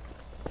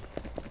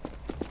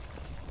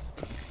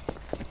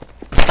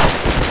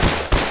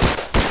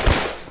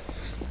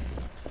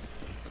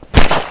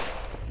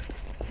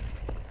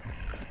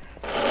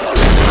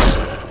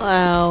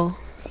 Wow.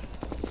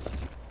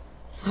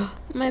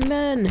 My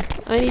men.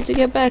 I need to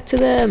get back to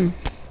them.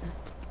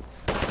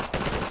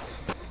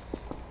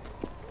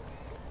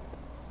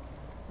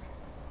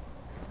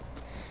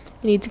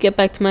 I need to get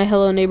back to my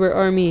Hello Neighbor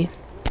army.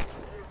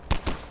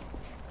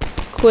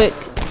 Quick.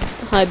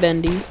 Hi,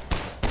 Bendy.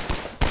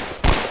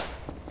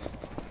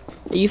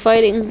 Are you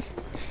fighting?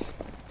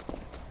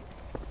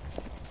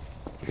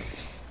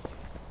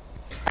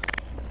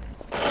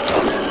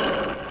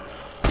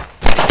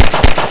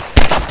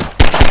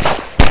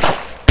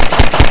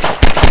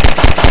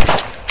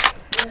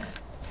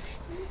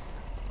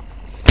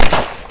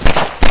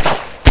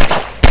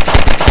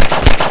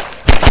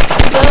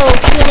 Go,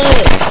 kill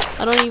it!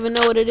 I don't even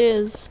know what it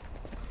is.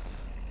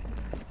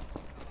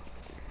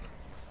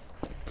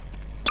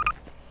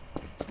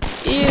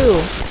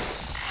 Ew.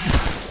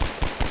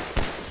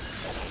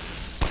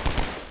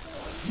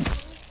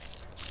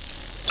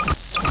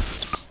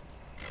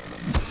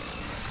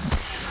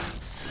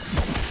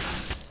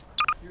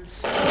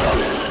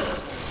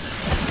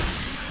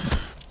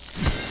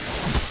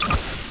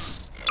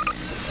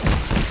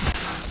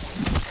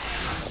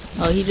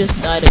 Oh, he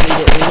just died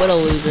immediately. What a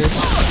loser.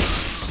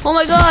 Oh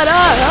my God!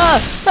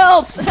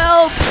 Help!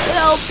 Help!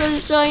 Help!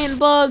 There's giant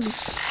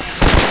bugs!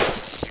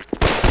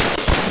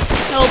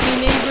 Help me,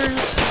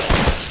 neighbors!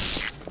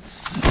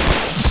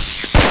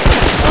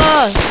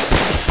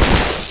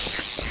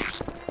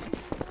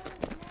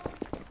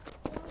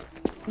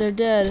 They're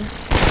dead.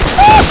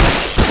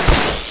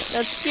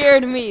 That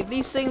scared me.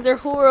 These things are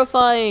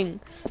horrifying.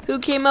 Who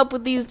came up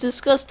with these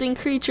disgusting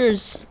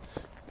creatures?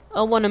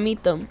 I want to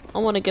meet them. I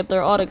want to get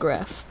their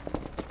autograph.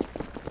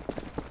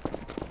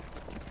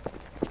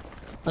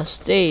 A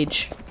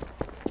stage.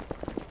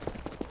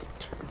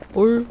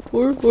 Or.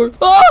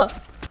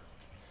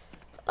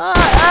 Ah!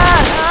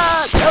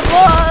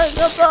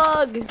 A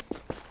bug!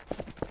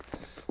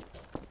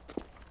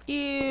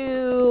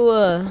 Ew.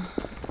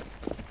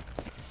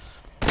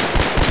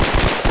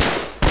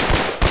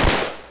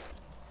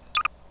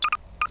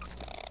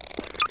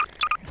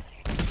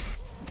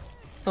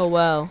 Oh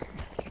wow.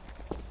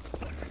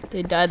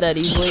 They died that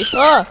easily.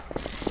 Ah!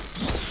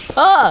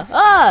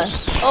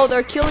 Oh,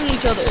 they're killing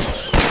each other.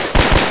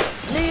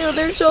 Ew,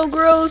 they're so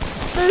gross.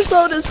 They're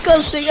so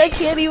disgusting. I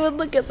can't even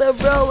look at them,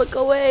 bro. Look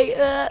away.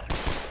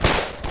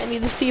 I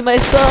need to see my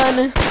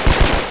son.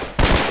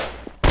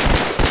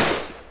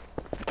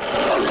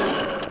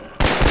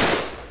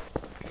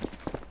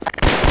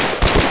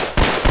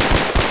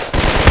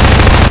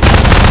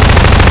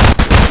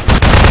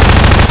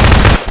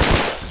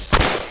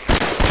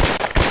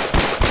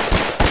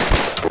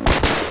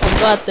 I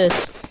got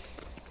this.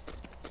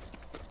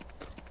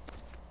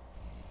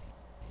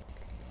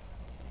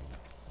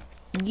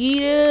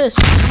 Yes.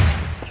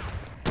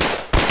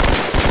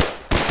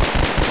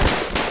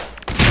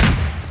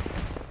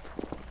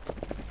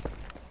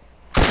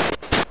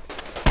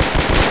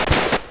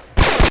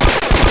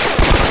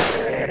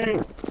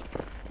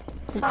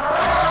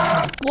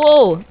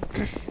 Whoa.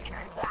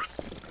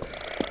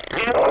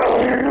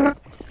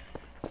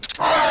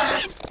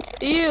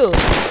 Ew.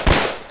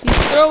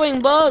 He's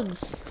throwing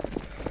bugs.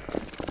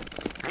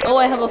 Oh,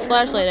 I have a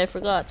flashlight. I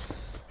forgot.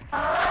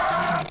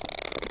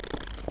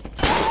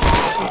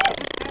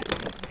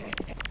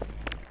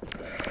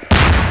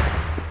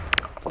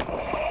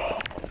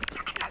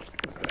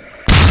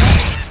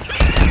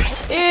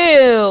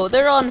 Ew,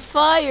 they're on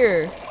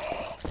fire.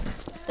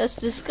 That's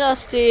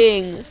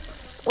disgusting.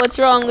 What's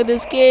wrong with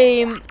this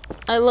game?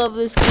 I love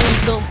this game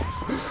so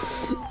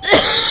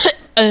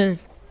I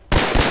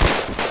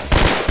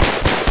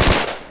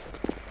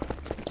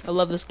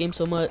love this game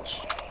so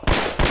much.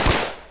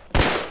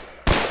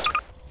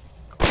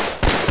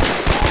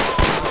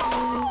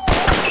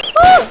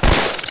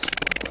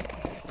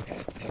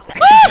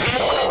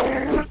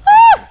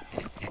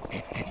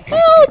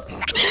 Help!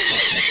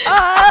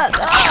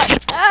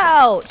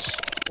 Ouch!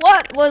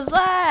 What was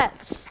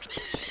that?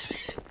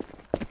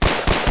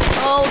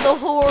 Oh, the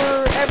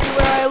horror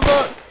everywhere I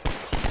look.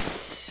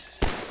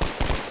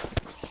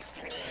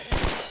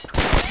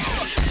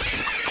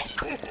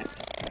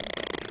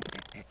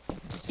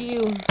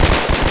 Ew.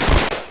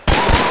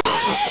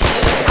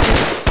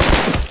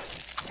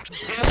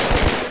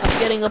 I'm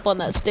getting up on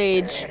that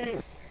stage.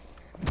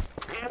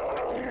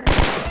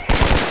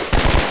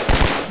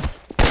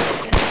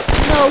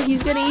 No,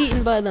 he's getting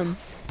eaten by them.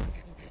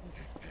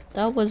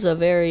 That was a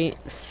very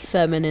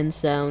feminine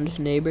sound,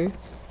 neighbor.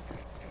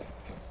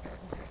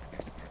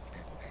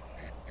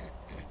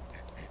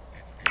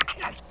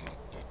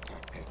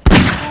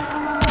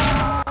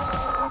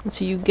 That's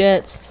what you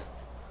get.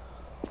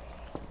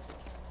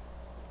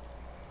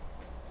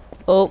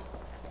 Oh,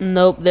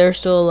 nope, they're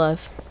still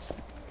alive.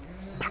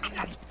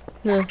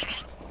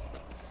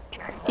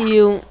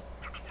 Ew.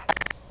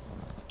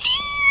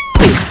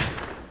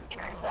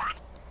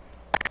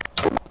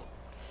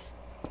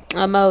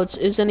 I'm out.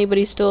 Is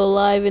anybody still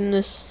alive in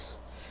this?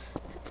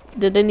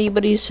 Did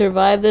anybody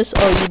survive this?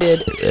 Oh, you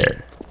did.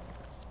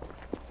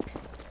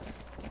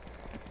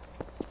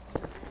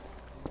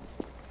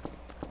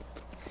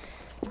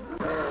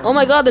 Oh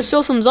my god, there's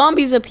still some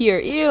zombies up here.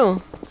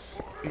 Ew.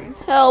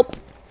 Help.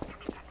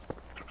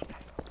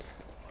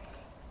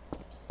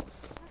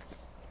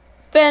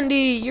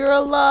 Bendy, you're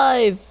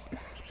alive.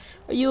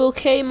 Are you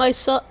okay, my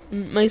son?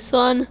 My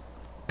son?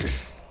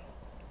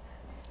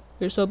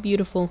 You're so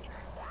beautiful.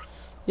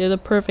 You're the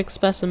perfect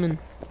specimen.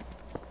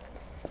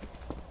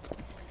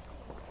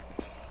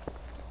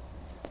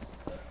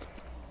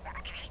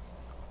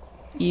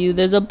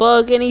 There's a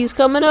bug and he's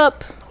coming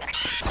up.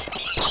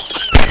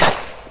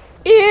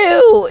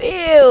 Ew,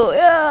 ew,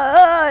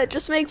 it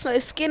just makes my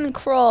skin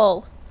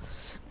crawl.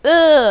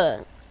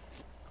 Ugh.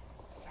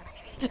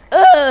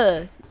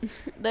 Ugh.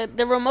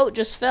 The remote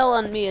just fell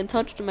on me and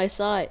touched my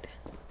side.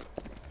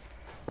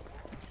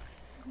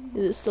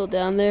 Is it still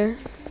down there?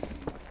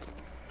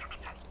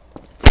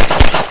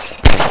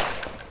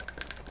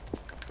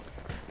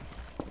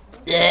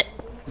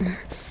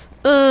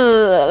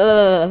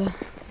 Ugh.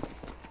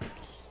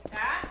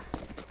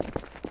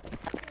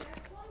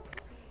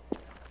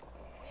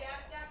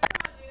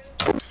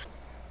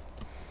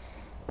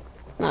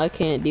 I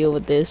can't deal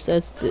with this.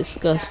 That's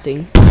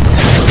disgusting.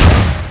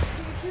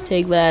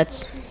 Take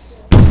that.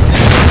 I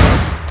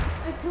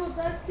told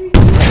that to you.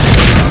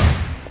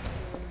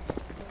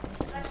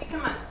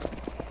 Come on.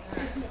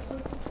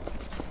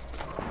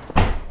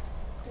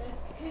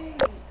 That's scary.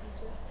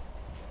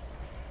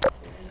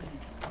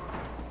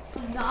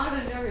 I'm not a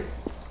nerd.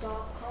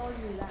 Stop calling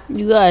me that.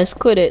 You guys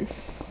quit it.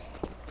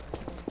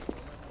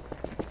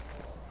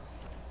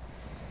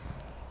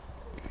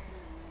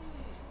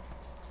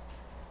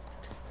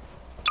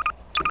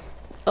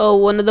 Oh,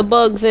 one of the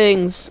bug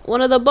things.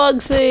 One of the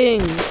bug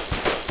things.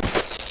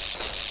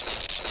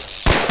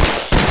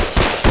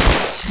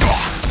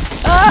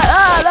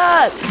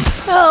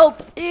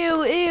 Help!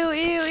 Ew, ew, ew,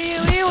 ew,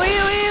 ew, ew,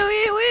 ew,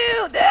 ew,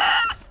 ew.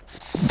 Ah!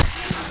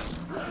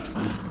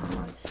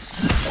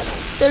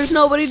 There's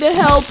nobody to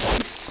help.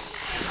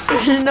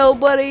 There's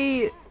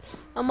nobody.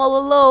 I'm all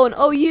alone.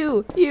 Oh,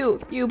 you,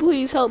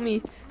 please help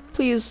me.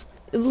 Please,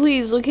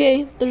 please,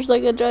 okay? There's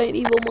like a giant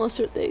evil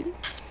monster thing.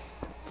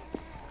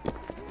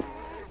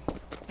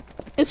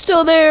 It's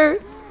still there.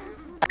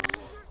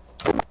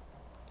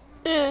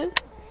 Yeah.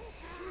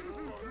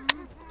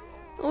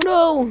 Oh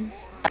no.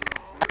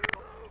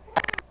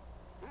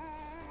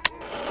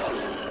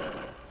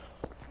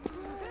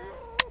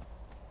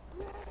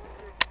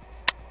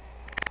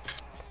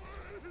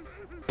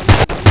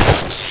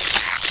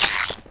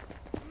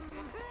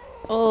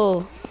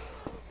 Oh.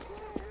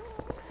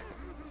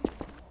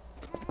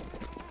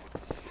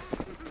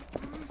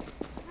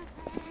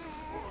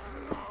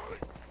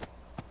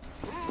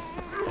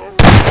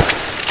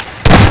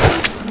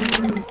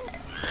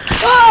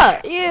 Ah!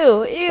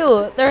 Ew,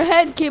 ew. Their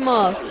head came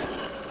off.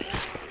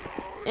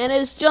 And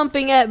it's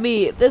jumping at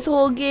me. This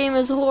whole game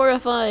is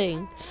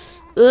horrifying.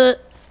 Ugh.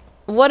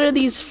 What are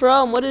these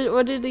from? What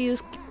are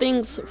these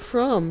things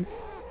from?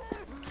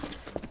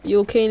 You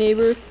okay,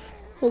 neighbor?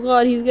 Oh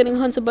god, he's getting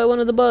hunted by one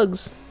of the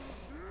bugs.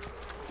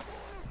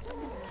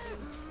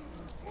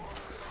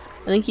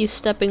 I think he's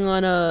stepping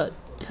on a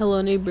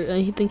hello neighbor.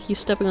 I think he's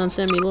stepping on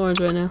Sammy Lawrence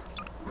right now.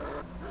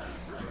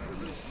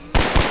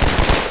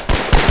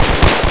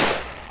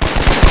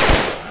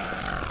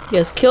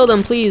 Yes, kill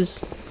them,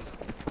 please.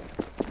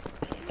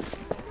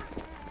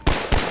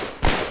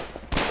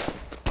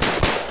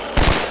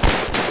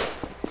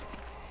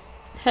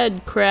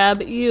 Head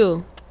crab,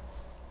 you.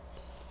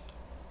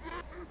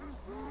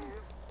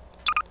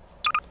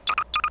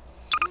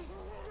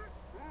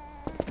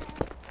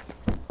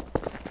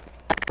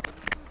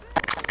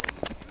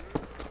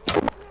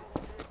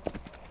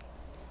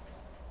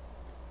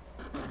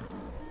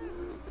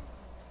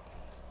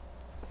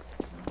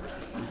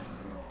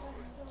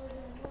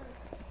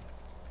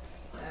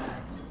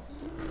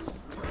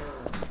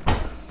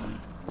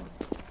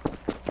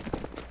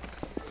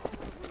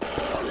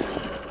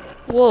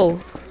 Whoa.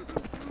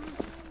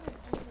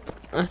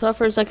 I thought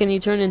for a second he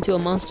turned into a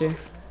monster.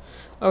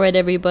 Alright,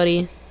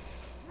 everybody.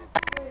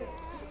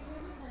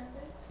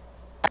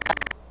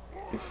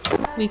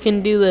 We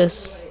can do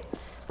this.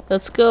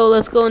 Let's go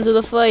into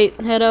the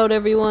fight. Head out,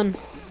 everyone.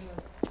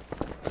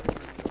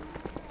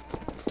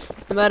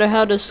 No matter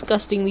how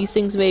disgusting these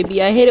things may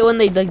be. I hate it when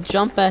they like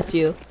jump at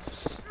you.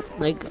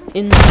 Like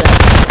insects.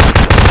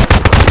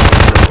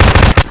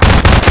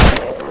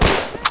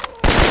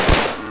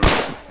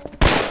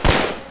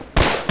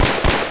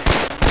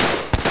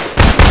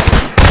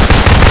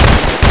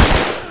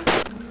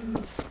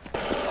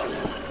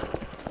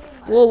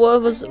 Whoa,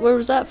 where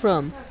was that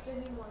from?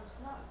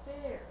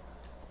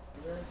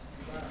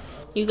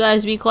 You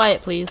guys be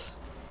quiet, please.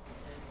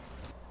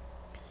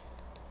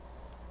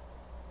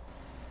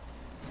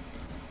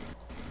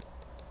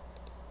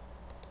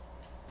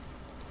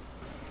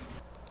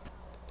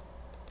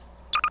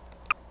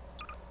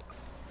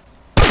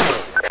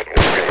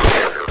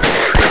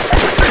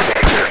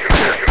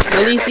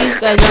 At least these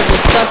guys aren't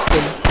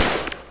disgusting.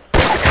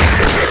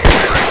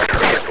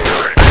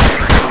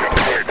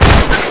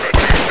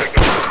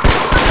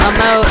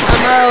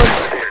 I'm out.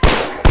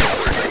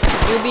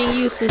 You're being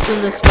useless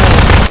in this fight.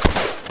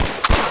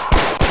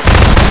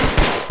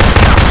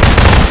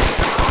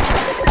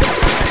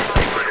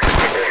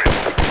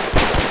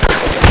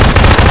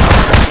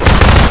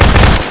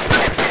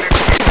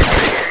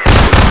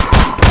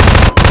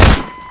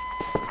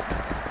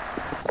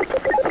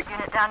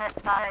 Unit down at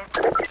 5.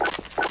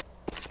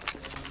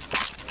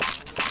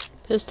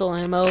 Pistol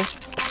ammo.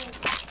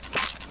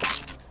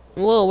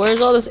 Whoa, where's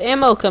all this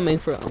ammo coming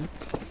from?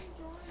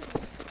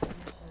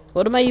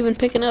 What am I even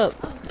picking up?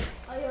 I'm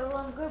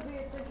gonna be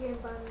at the game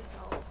by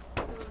myself. I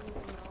don't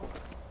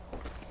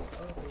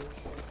even know.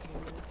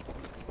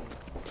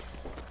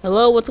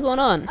 Hello, what's going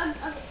on?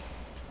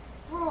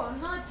 Bro,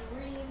 I'm not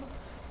Dream.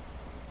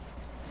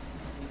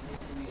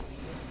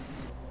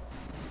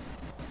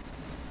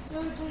 So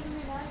it doesn't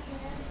mean I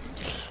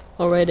can.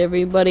 Alright,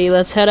 everybody,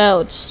 let's head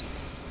out.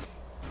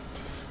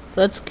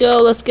 Let's go,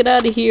 let's get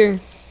out of here.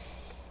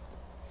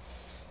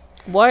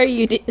 Why are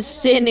you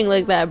standing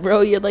like that,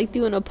 bro? You're like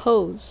doing a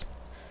pose.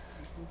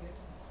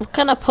 What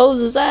kind of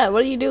pose is that?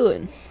 What are you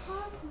doing? It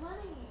costs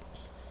money.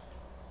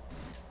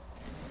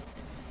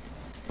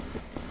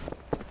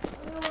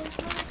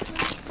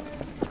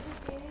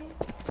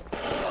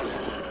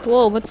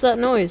 Whoa, what's that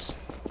noise?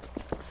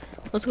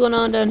 What's going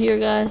on down here,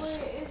 guys?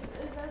 Wait, is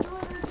that the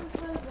one that just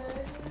does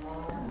that?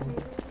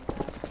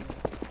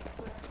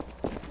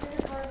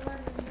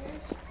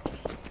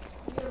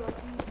 You're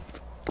lucky.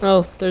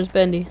 Oh, there's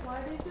Bendy.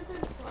 Why did you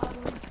get flower?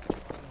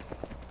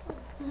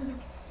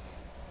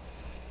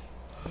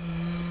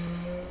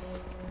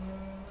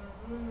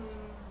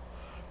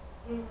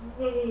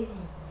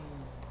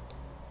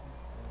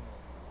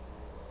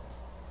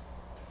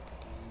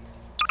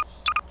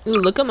 Ooh,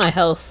 look at my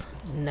health.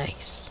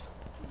 Nice.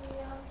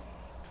 Yeah.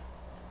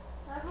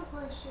 I have a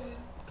question.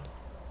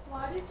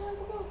 Why did you talk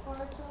about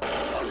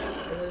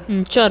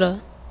farts? Shut up.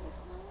 It's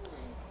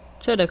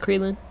not. Shut up,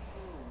 Creelan.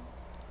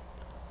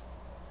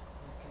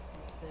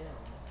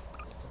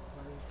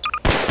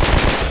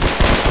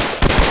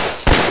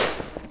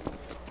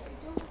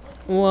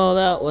 Well,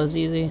 that was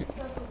easy.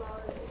 Stuff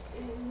about it.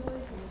 It annoys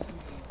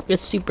me.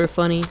 It's super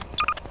funny.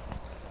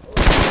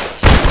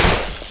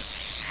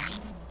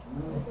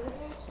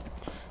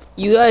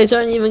 You guys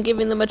aren't even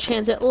giving them a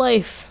chance at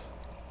life.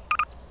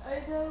 I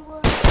don't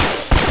want. I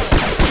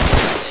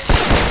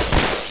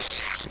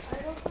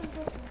don't think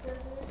that's a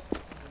desert.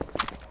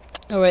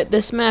 Alright,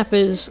 this map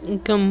is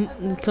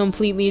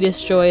completely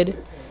destroyed.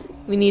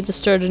 We need to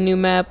start a new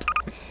map.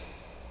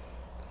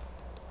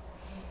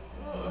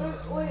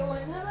 Wait,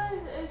 one time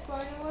I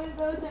spawned in one of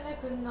those and I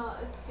could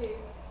not escape.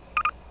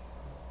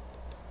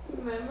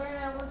 Remember, and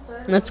I almost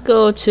died. Let's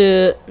go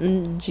to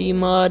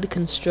Gmod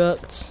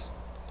constructs.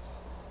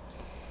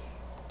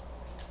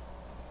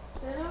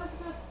 Then I was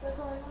got stuck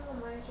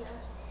on my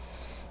chest.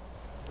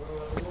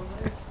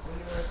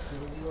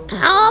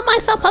 How am I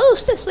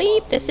supposed to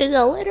sleep? This is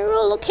a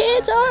literal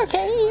kids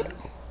arcade.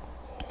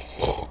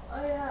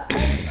 Oh yeah,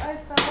 I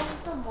found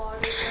some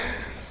water.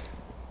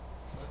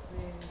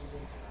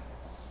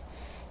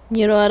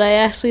 You know what? I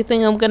actually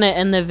think I'm gonna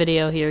end the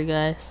video here,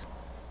 guys.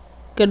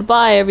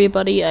 Goodbye,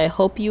 everybody. I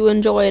hope you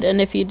enjoyed, and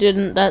if you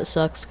didn't, that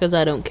sucks, because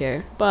I don't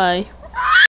care. Bye.